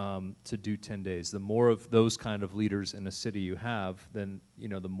to do 10 days. The more of those kind of leaders in a city you have, then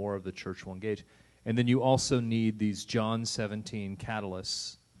the more of the church will engage. And then you also need these John 17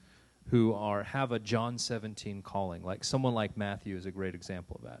 catalysts who have a John 17 calling. Like someone like Matthew is a great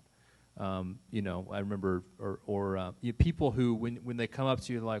example of that. I remember, people who, when they come up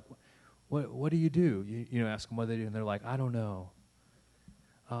to you, like, what do you do? You ask them what they do, and they're like, I don't know.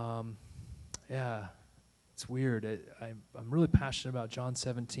 Yeah, it's weird. I'm really passionate about John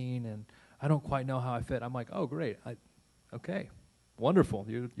 17, and I don't quite know how I fit. I'm like, oh, great. Okay, wonderful.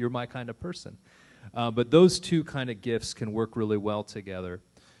 You're my kind of person. But those two kind of gifts can work really well together.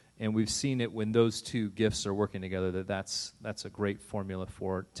 And we've seen it when those two gifts are working together, that's a great formula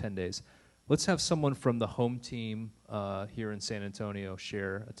for 10 days. Let's have someone from the home team here in San Antonio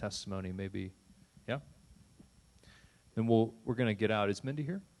share a testimony, maybe. Yeah? Then we're going to get out. Is Mindy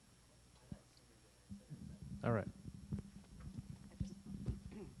here? All right.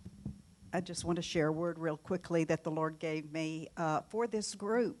 I just want to share a word real quickly that the Lord gave me for this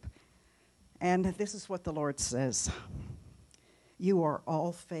group. And this is what the Lord says. You are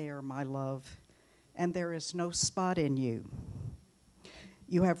all fair, my love, and there is no spot in you.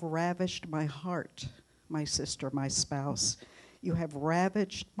 You have ravished my heart, my sister, my spouse. You have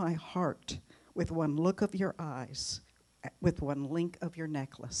ravaged my heart with one look of your eyes, with one link of your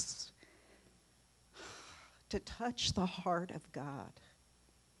necklace. To touch the heart of God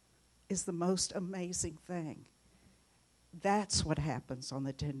is the most amazing thing. That's what happens on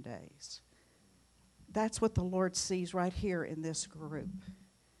the 10 days. That's what the Lord sees right here in this group.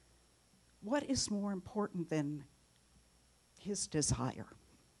 What is more important than his desire?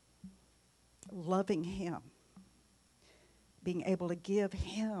 Loving him. Being able to give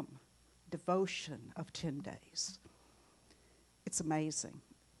him devotion of 10 days. It's amazing.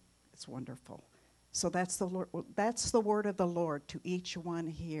 It's wonderful. So that's the word of the Lord to each one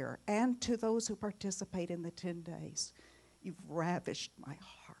here and to those who participate in the 10 days. You've ravished my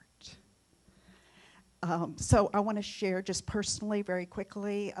heart. So I want to share just personally, very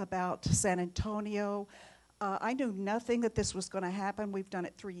quickly, about San Antonio. I knew nothing that this was going to happen. We've done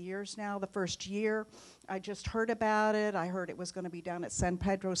it 3 years now. The first year, I just heard about it. I heard it was going to be down at San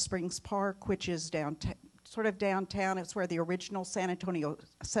Pedro Springs Park, which is sort of downtown. It's where the original San Antonio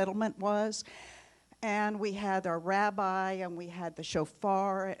settlement was. And we had our rabbi, and we had the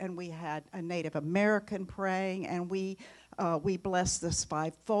shofar, and we had a Native American praying, and we blessed this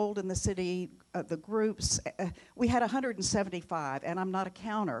fivefold in the city the groups, we had 175, and I'm not a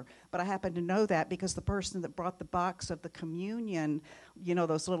counter, but I happen to know that because the person that brought the box of the communion, you know,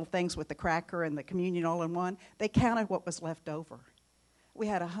 those little things with the cracker and the communion all in one, they counted what was left over. We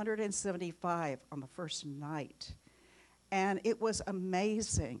had 175 on the first night, and it was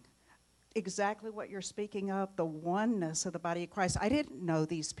amazing. Exactly what you're speaking of, the oneness of the body of Christ. I didn't know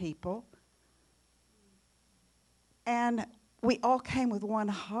these people. And we all came with one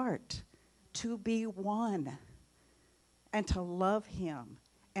heart to be one and to love him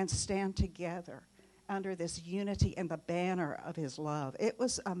and stand together under this unity and the banner of his love. It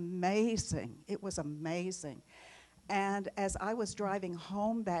was amazing. It was amazing. And as I was driving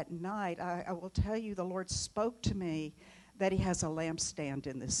home that night, I will tell you, the Lord spoke to me that he has a lampstand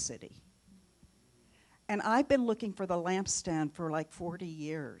in this city. And I've been looking for the lampstand for like 40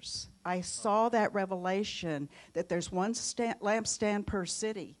 years. I saw that revelation that there's one lampstand per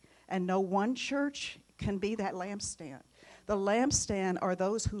city, and no one church can be that lampstand. The lampstand are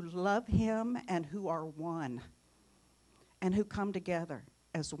those who love him and who are one and who come together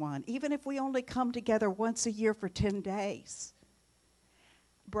as one. Even if we only come together once a year for 10 days.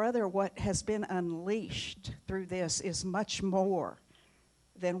 Brother, what has been unleashed through this is much more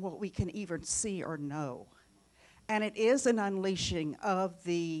than what we can even see or know. And it is an unleashing of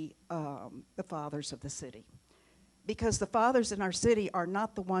the fathers of the city. Because the fathers in our city are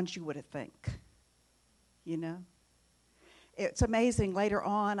not the ones you would think, you know? It's amazing. Later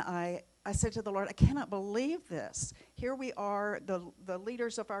on, I said to the Lord, I cannot believe this. Here we are, the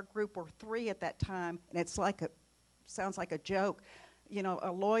leaders of our group were 3 at that time, and it's like sounds like a joke. You know,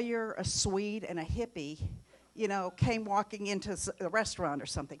 a lawyer, a Swede, and a hippie, you know, came walking into a restaurant or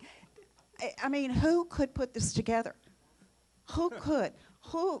something. I mean, who could put this together? Who could?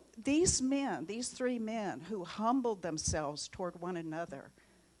 These 3 men who humbled themselves toward one another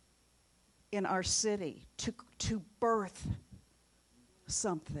in our city to birth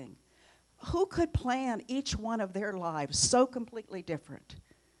something. Who could plan each one of their lives so completely different?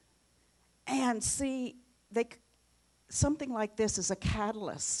 And see, something like this is a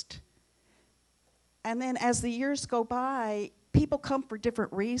catalyst. And then as the years go by, people come for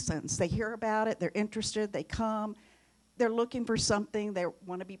different reasons. They hear about it, they're interested, they come, they're looking for something, they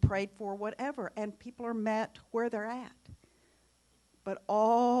want to be prayed for, whatever, and people are met where they're at. But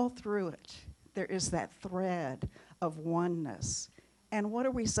all through it, there is that thread of oneness. And what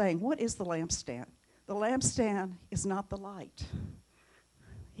are we saying? What is the lampstand? The lampstand is not the light.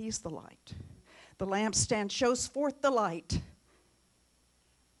 He's the light. The lampstand shows forth the light.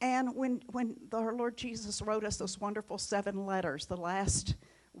 And when our Lord Jesus wrote us those wonderful 7 letters, the last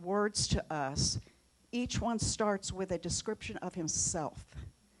words to us, each one starts with a description of himself.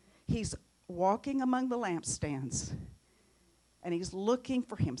 He's walking among the lampstands, and he's looking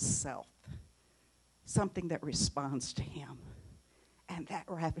for himself, something that responds to him. And that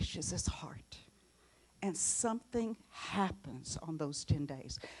ravishes his heart. And something happens on those 10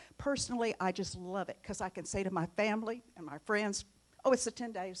 days. Personally, I just love it because I can say to my family and my friends, oh, it's the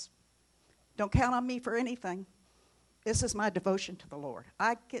 10 days. Don't count on me for anything. This is my devotion to the Lord.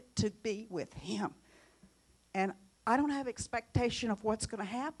 I get to be with him. And I don't have expectation of what's going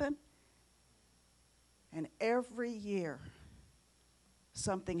to happen. And every year,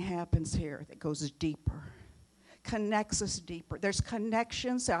 something happens here that goes deeper, connects us deeper. There's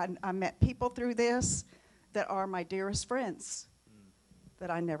connections. I met people through this that are my dearest friends that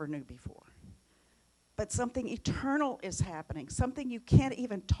I never knew before. But something eternal is happening, something you can't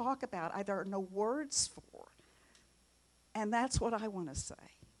even talk about. There are no words for. And that's what I want to say.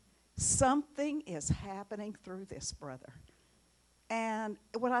 Something is happening through this, brother. And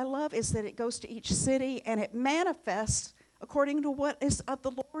what I love is that it goes to each city and it manifests according to what is of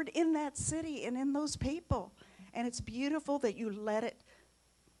the Lord in that city and in those people. And it's beautiful that you let it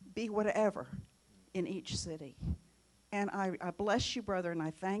be whatever in each city. And I bless you, brother, and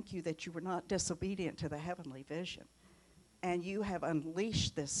I thank you that you were not disobedient to the heavenly vision. And you have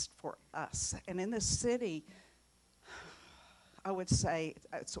unleashed this for us. And in this city, I would say,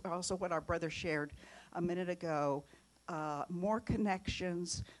 it's also what our brother shared a minute ago, more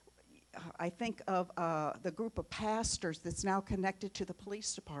connections. I think of the group of pastors that's now connected to the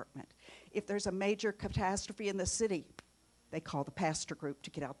police department. If there's a major catastrophe in the city, they call the pastor group to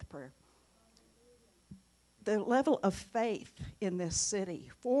get out the prayer. The level of faith in this city,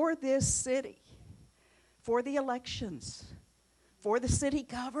 for the elections, for the city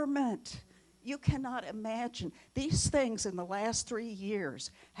government, you cannot imagine. These things in the last 3 years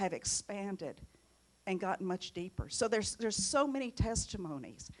have expanded and gotten much deeper. So there's so many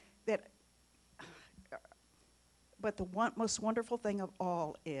testimonies that But the most wonderful thing of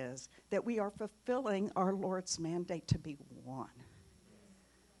all is that we are fulfilling our Lord's mandate to be one.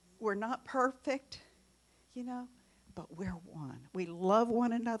 We're not perfect, you know, but we're one. We love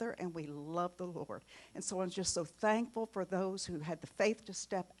one another and we love the Lord. And so I'm just so thankful for those who had the faith to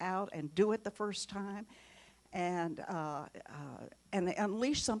step out and do it the first time and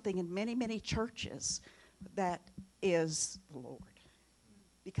unleash something in many, many churches that is the Lord.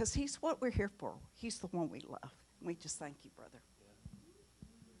 Because he's what we're here for. He's the one we love. And we just thank you, brother.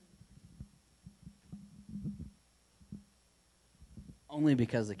 Only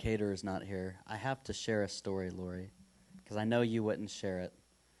because the caterer is not here. I have to share a story, Lori, because I know you wouldn't share it.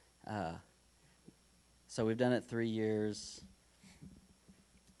 So we've done it 3 years.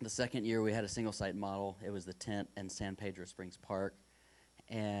 The second year we had a single-site model. It was the tent in San Pedro Springs Park.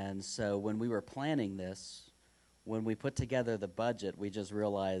 And so when we were planning this, when we put together the budget, we just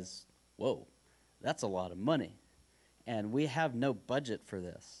realized, whoa, that's a lot of money. And we have no budget for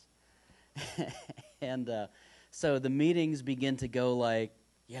this. And so the meetings begin to go like,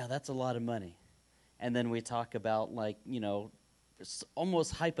 yeah, that's a lot of money. And then we talk about, like, you know,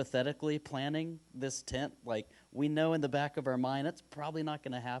 almost hypothetically planning this tent. Like, we know in the back of our mind it's probably not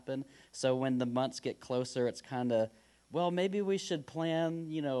going to happen. So when the months get closer, it's kind of, well, maybe we should plan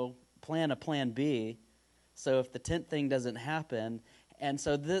a plan B. So if the tent thing doesn't happen, and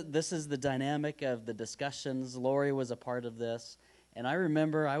so this is the dynamic of the discussions. Lori was a part of this. And I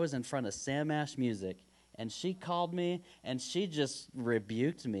remember I was in front of Sam Ash Music, and she called me, and she just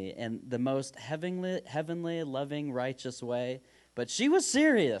rebuked me in the most heavenly, loving, righteous way. But she was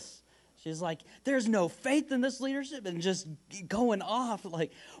serious. She's like, there's no faith in this leadership, and just going off.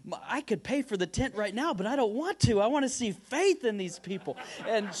 Like, I could pay for the tent right now, but I don't want to. I want to see faith in these people.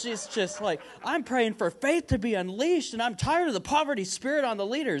 And she's just like, I'm praying for faith to be unleashed, and I'm tired of the poverty spirit on the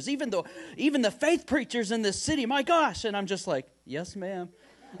leaders, even the faith preachers in this city. My gosh. And I'm just like, yes, ma'am.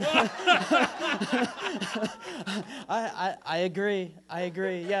 I agree.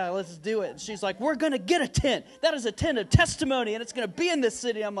 Yeah, let's do it. And she's like, we're going to get a tent. That is a tent of testimony, and it's going to be in this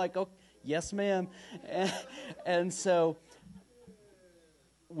city. I'm like, okay. Yes, ma'am. And so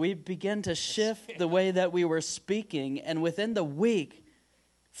we began to shift the way that we were speaking, and within the week,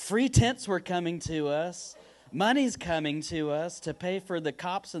 free tents were coming to us, money's coming to us to pay for the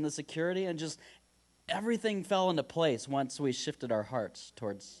cops and the security, and just everything fell into place once we shifted our hearts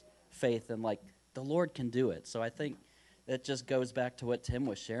towards faith and, like, the Lord can do it. So I think that just goes back to what Tim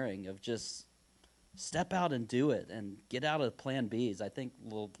was sharing of just step out and do it and get out of plan Bs. I think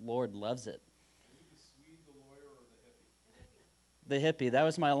the Lord loves it. The Swede, the lawyer, or the hippie? The hippie. That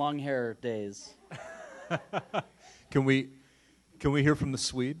was my long hair days. Can we hear from the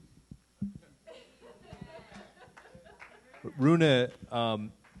Swede? Rune,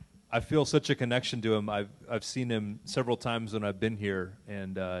 I feel such a connection to him. I've seen him several times when I've been here,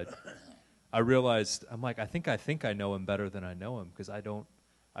 and I realized I'm like I think I know him better than I know him because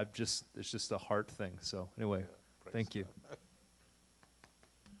it's just a heart thing. So anyway, thank you.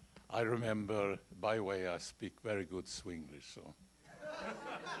 I remember, by the way, I speak very good Swinglish, so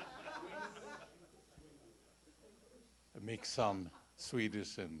mix some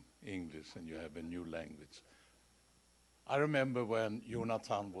Swedish and English, and you have a new language. I remember when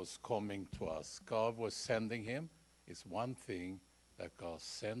Jonathan was coming to us, God was sending him. It's one thing that God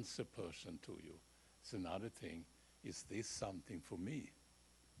sends a person to you. It's another thing, is this something for me?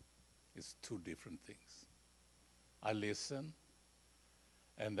 It's two different things. I listened,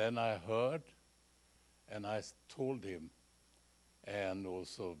 and then I heard, and I told him, and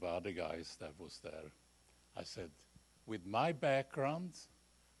also the other guys that was there, I said, with my background,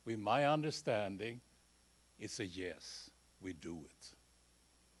 with my understanding, it's a yes, we do it.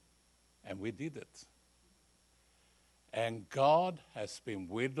 And we did it. And God has been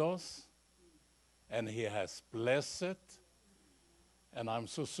with us, and he has blessed it. And I'm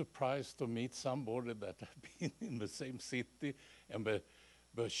so surprised to meet somebody that have been in the same city, and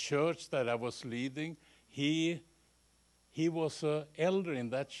the church that I was leading, he was an elder in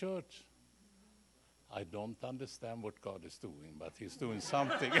that church. I don't understand what God is doing, but he's doing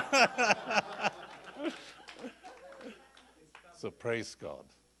something. So praise God.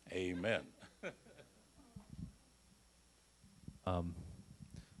 Amen.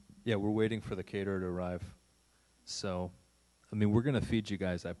 Yeah, we're waiting for the caterer to arrive. So, I mean, we're going to feed you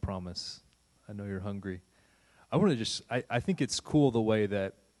guys, I promise. I know you're hungry. I want to just, I think it's cool the way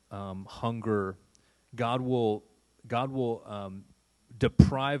that hunger, God will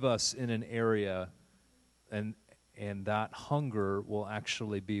deprive us in an area, and that hunger will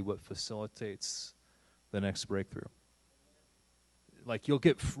actually be what facilitates the next breakthrough. Like, you'll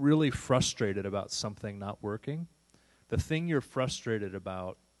get really frustrated about something not working, the thing you're frustrated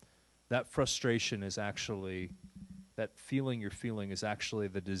about, that frustration is actually, that feeling you're feeling is actually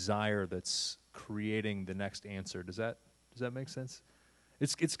the desire that's creating the next answer. Does that make sense?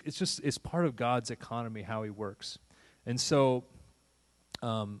 It's just, it's part of God's economy, how he works. And so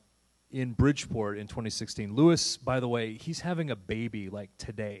in Bridgeport in 2016, Lewis, by the way, he's having a baby like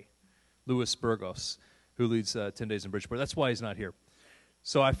today. Louis Burgos, who leads 10 Days in Bridgeport. That's why he's not here.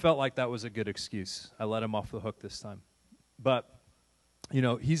 So I felt like that was a good excuse. I let him off the hook this time. But, you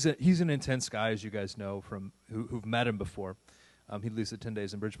know, he's an intense guy, as you guys know, from who've met him before. He leads the 10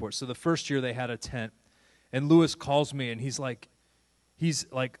 Days in Bridgeport. So the first year they had a tent, and Lewis calls me, and he's like,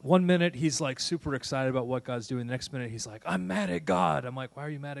 1 minute he's like super excited about what God's doing. The next minute he's like, I'm mad at God. I'm like, why are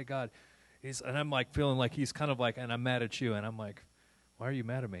you mad at God? And I'm like feeling like he's kind of like, and I'm mad at you. And I'm like, why are you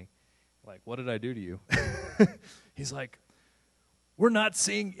mad at me? Like, what did I do to you? He's like, we're not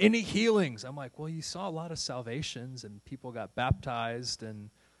seeing any healings. I'm like, well, you saw a lot of salvations and people got baptized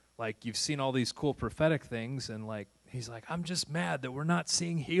and like you've seen all these cool prophetic things. And like, he's like, I'm just mad that we're not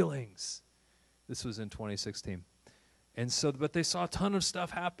seeing healings. This was in 2016. And so, but they saw a ton of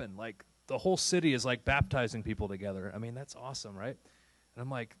stuff happen. Like the whole city is like baptizing people together. I mean, that's awesome, right? And I'm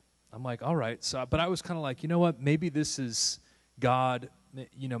like, all right. So, but I was kind of like, you know what? Maybe this is God.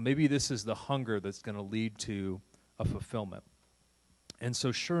 You know, maybe this is the hunger that's going to lead to a fulfillment. And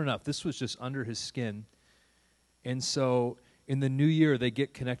so sure enough, this was just under his skin. And so in the new year, they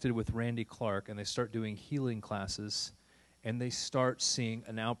get connected with Randy Clark, and they start doing healing classes, and they start seeing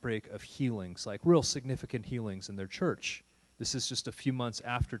an outbreak of healings, like real significant healings in their church. This is just a few months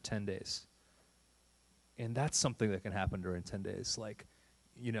after 10 days. And that's something that can happen during 10 days. Like,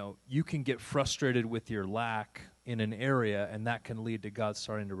 you know, you can get frustrated with your lack in an area, and that can lead to God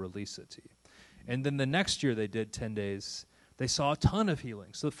starting to release it to you. And then the next year they did 10 days, they saw a ton of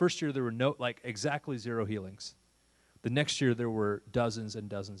healings. So the first year there were exactly 0 healings. The next year there were dozens and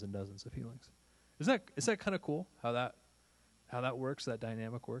dozens and dozens of healings. Is that kind of cool how that works, that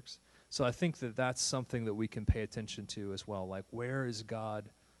dynamic works? So I think that that's something that we can pay attention to as well. Like, where is God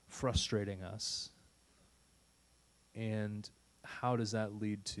frustrating us? And how does that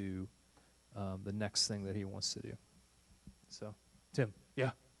lead to the next thing that he wants to do? So, Tim,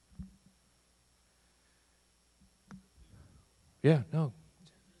 yeah. Yeah, no.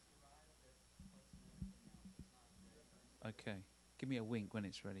 Okay. Give me a wink when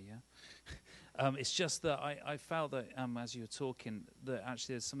it's ready, yeah? It's just that I felt that as you were talking, that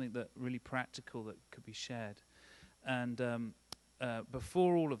actually there's something that really practical that could be shared. And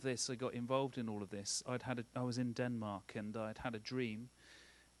before all of this, I got involved in all of this. I was in Denmark, and I'd had a dream.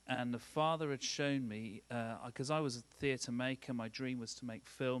 And the Father had shown me, because I was a theatre maker, my dream was to make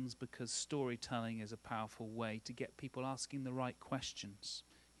films because storytelling is a powerful way to get people asking the right questions.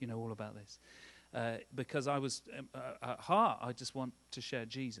 You know all about this. Because I was, at heart, I just want to share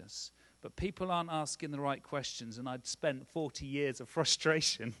Jesus. But people aren't asking the right questions, and I'd spent 40 years of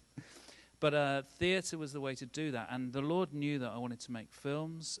frustration. But theatre was the way to do that. And the Lord knew that I wanted to make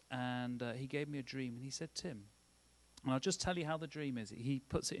films, and he gave me a dream, and he said, Tim, and I'll just tell you how the dream is. He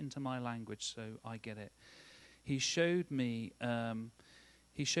puts it into my language so I get it. He showed me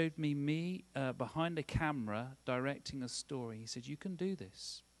me behind a camera directing a story. He said, you can do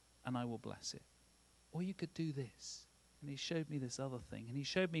this, and I will bless it. Or you could do this. And he showed me this other thing. And he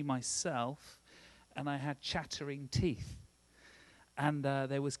showed me myself, and I had chattering teeth. And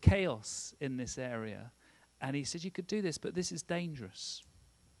there was chaos in this area. And he said, you could do this, but this is dangerous.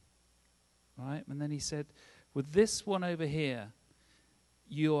 Right? And then he said, with this one over here,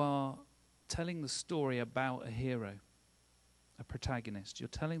 you are telling the story about a hero, a protagonist. You're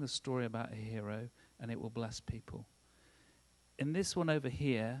telling the story about a hero, and it will bless people. In this one over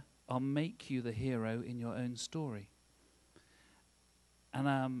here, I'll make you the hero in your own story. And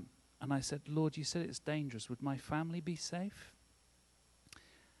I said, Lord, you said it's dangerous. Would my family be safe?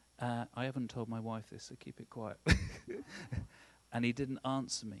 I haven't told my wife this, so keep it quiet. And he didn't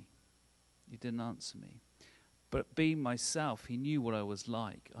answer me. He didn't answer me. But being myself, he knew what I was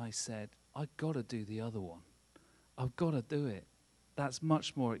like. I said, I've got to do the other one. I've got to do it. That's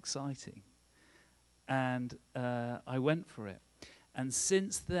much more exciting. And I went for it. And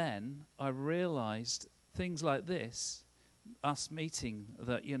since then, I realized things like this, us meeting,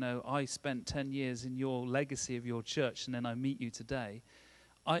 that, you know, I spent 10 years in your legacy of your church, and then I meet you today.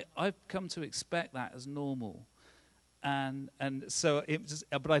 I've come to expect that as normal. And so it just,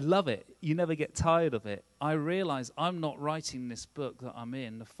 but I love it. You never get tired of it. I realize I'm not writing this book that I'm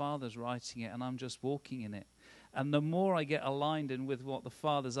in. The Father's writing it, and I'm just walking in it. And the more I get aligned in with what the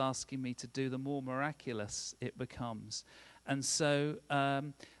Father's asking me to do, the more miraculous it becomes. And so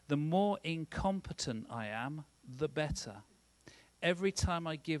the more incompetent I am, the better. Every time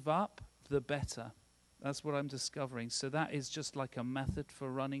I give up, the better. That's what I'm discovering. So that is just like a method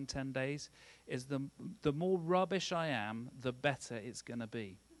for running 10 days, is the more rubbish I am, the better it's going to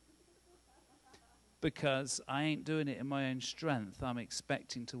be. Because I ain't doing it in my own strength. I'm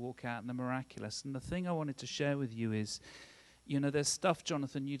expecting to walk out in the miraculous. And the thing I wanted to share with you is, there's stuff,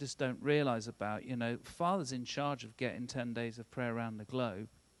 Jonathan, you just don't realize about. Father's in charge of getting 10 days of prayer around the globe.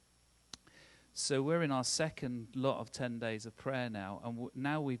 So we're in our second lot of 10 days of prayer now. And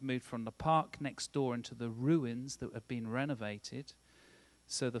now we've moved from the park next door into the ruins that have been renovated.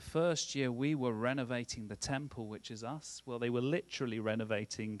 So the first year we were renovating the temple, which is us. Well, they were literally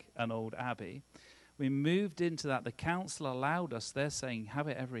renovating an old abbey. We moved into that. The council allowed us. They're saying, have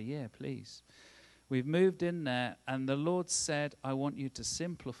it every year, please. We've moved in there, and the Lord said, I want you to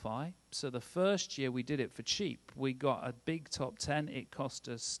simplify. So the first year we did it for cheap. We got a big top 10. It cost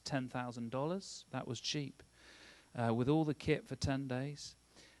us $10,000. That was cheap, with all the kit for 10 days.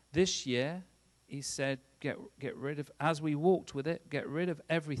 This year, he said, get rid of, as we walked with it, get rid of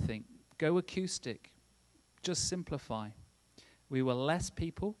everything. Go acoustic. Just simplify. We were less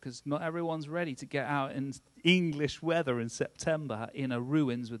people, because not everyone's ready to get out in English weather in September in a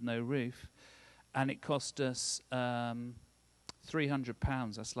ruins with no roof. And it cost us £300.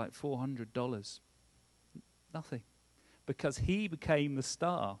 That's like $400. Nothing. Because he became the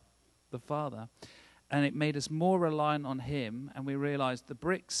star, the Father. And it made us more reliant on him. And we realized the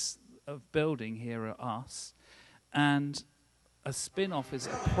bricks of building here are us. And a spin-off is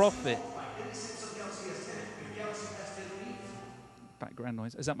a profit. Background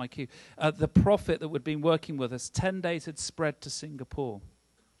noise. Is that my cue? The prophet that would been working with us, 10 days had spread to Singapore.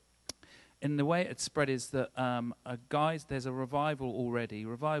 And the way it spread is that, there's a revival already.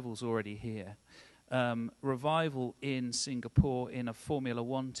 Revival's already here. Revival in Singapore in a Formula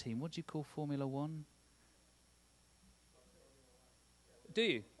One team. What do you call Formula One? Do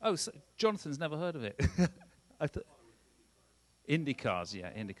you? Oh, so Jonathan's never heard of it. IndyCars,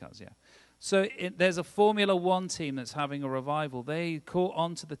 yeah. So there's a Formula One team that's having a revival. They caught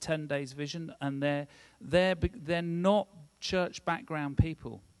on to the 10 days vision, and they're not church background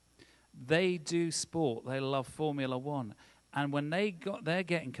people. They do sport. They love Formula One. And when they're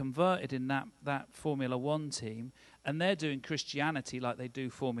getting converted in that Formula One team, and they're doing Christianity like they do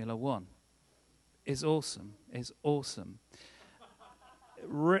Formula One. It's awesome. It's awesome.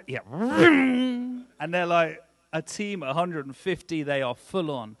 And they're like a team of 150. They are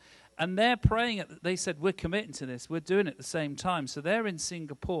full on. And they're praying. They said, we're committing to this. We're doing it at the same time. So they're in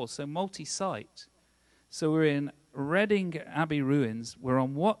Singapore, so multi-site. So we're in Reading Abbey Ruins. We're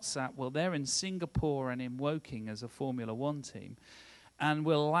on WhatsApp. Well, they're in Singapore and in Woking as a Formula One team. And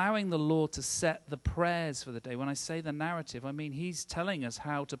we're allowing the Lord to set the prayers for the day. When I say the narrative, I mean he's telling us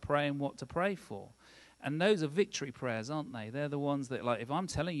how to pray and what to pray for. And those are victory prayers, aren't they? They're the ones that, like, if I'm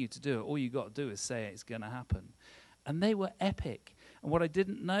telling you to do it, all you got to do is say it's going to happen. And they were epic. And what I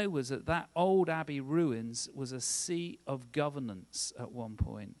didn't know was that old abbey ruins was a seat of governance at one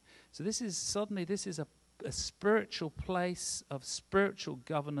point. So this is a spiritual place of spiritual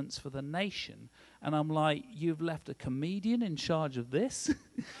governance for the nation. And I'm like, you've left a comedian in charge of this?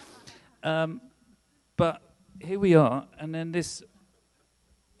 But here we are. And then this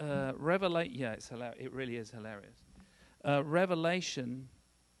Revelation, it's hilarious. It really is hilarious. Revelation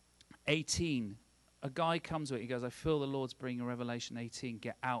 18. A guy comes to it, he goes, I feel the Lord's bringing Revelation 18,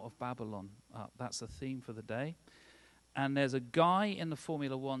 get out of Babylon. That's the theme for the day. And there's a guy in the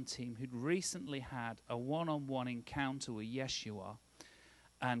Formula One team who'd recently had a one-on-one encounter with Yeshua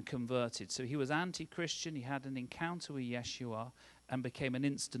and converted. So he was anti-Christian, he had an encounter with Yeshua and became an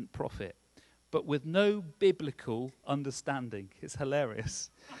instant prophet, but with no biblical understanding. It's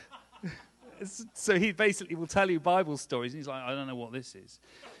hilarious. So he basically will tell you Bible stories, and he's like, I don't know what this is.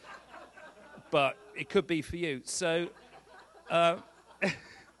 But it could be for you. So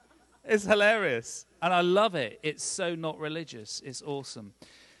it's hilarious. And I love it. It's so not religious. It's awesome.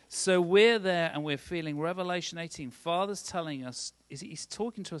 So we're there and we're feeling Revelation 18. Father's telling us, he's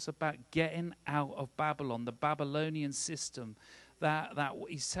talking to us about getting out of Babylon, the Babylonian system. That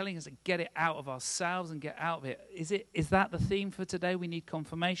he's telling us to get it out of ourselves and get out of it. Is that the theme for today? We need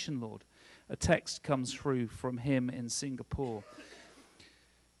confirmation, Lord. A text comes through from him in Singapore.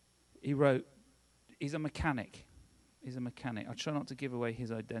 He wrote, he's a mechanic. He's a mechanic. I try not to give away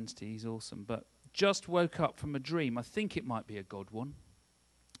his identity. He's awesome. But just woke up from a dream. I think it might be a God one.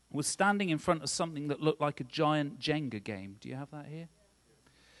 Was standing in front of something that looked like a giant Jenga game. Do you have that here?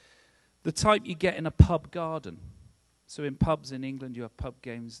 The type you get in a pub garden. So in pubs in England, you have pub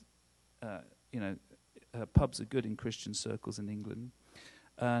games. Pubs are good in Christian circles in England.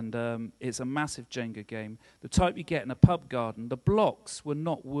 And it's a massive Jenga game. The type you get in a pub garden. The blocks were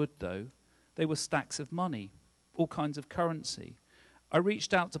not wood, though. They were stacks of money, all kinds of currency. I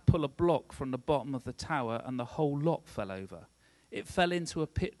reached out to pull a block from the bottom of the tower, and the whole lot fell over. It fell into a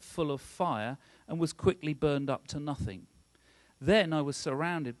pit full of fire and was quickly burned up to nothing. Then I was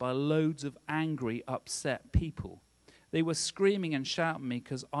surrounded by loads of angry, upset people. They were screaming and shouting at me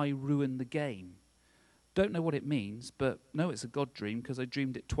because I ruined the game. Don't know what it means, but know it's a God dream because I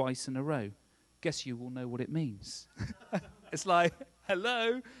dreamed it twice in a row. Guess you all know what it means. It's like,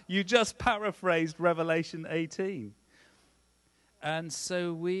 hello, you just paraphrased Revelation 18. And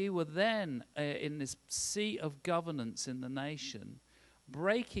so we were then in this sea of governance in the nation,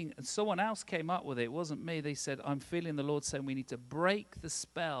 breaking, and someone else came up with it. It wasn't me. They said, I'm feeling the Lord saying we need to break the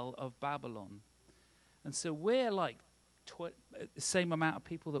spell of Babylon. And so we're like the same amount of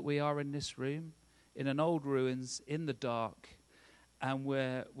people that we are in this room, in an old ruins, in the dark, and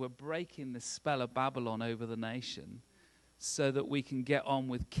we're breaking the spell of Babylon over the nation so that we can get on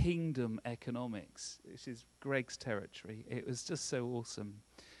with kingdom economics, which is Greg's territory. It was just so awesome.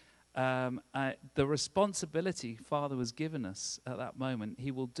 The responsibility Father was given us at that moment,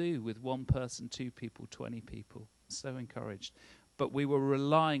 he will do with 1 person, 2 people, 20 people. So encouraged. But we were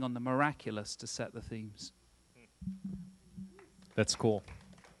relying on the miraculous to set the themes. That's cool.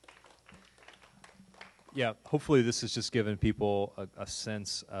 Yeah, hopefully this has just given people a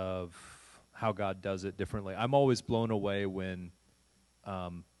sense of how God does it differently. I'm always blown away when,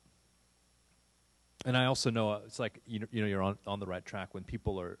 and I also know it's like, you know you're on the right track when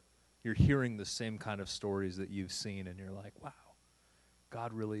you're hearing the same kind of stories that you've seen, and you're like, wow,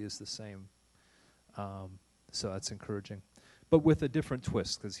 God really is the same. So that's encouraging. But with a different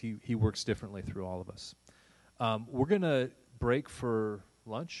twist, because he works differently through all of us. We're going to break for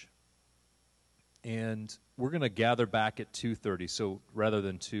lunch, and we're going to gather back at 2:30. So rather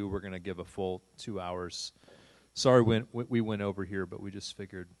than 2, we're going to give a full 2 hours. Sorry we went over here, but we just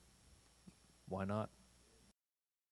figured, why not?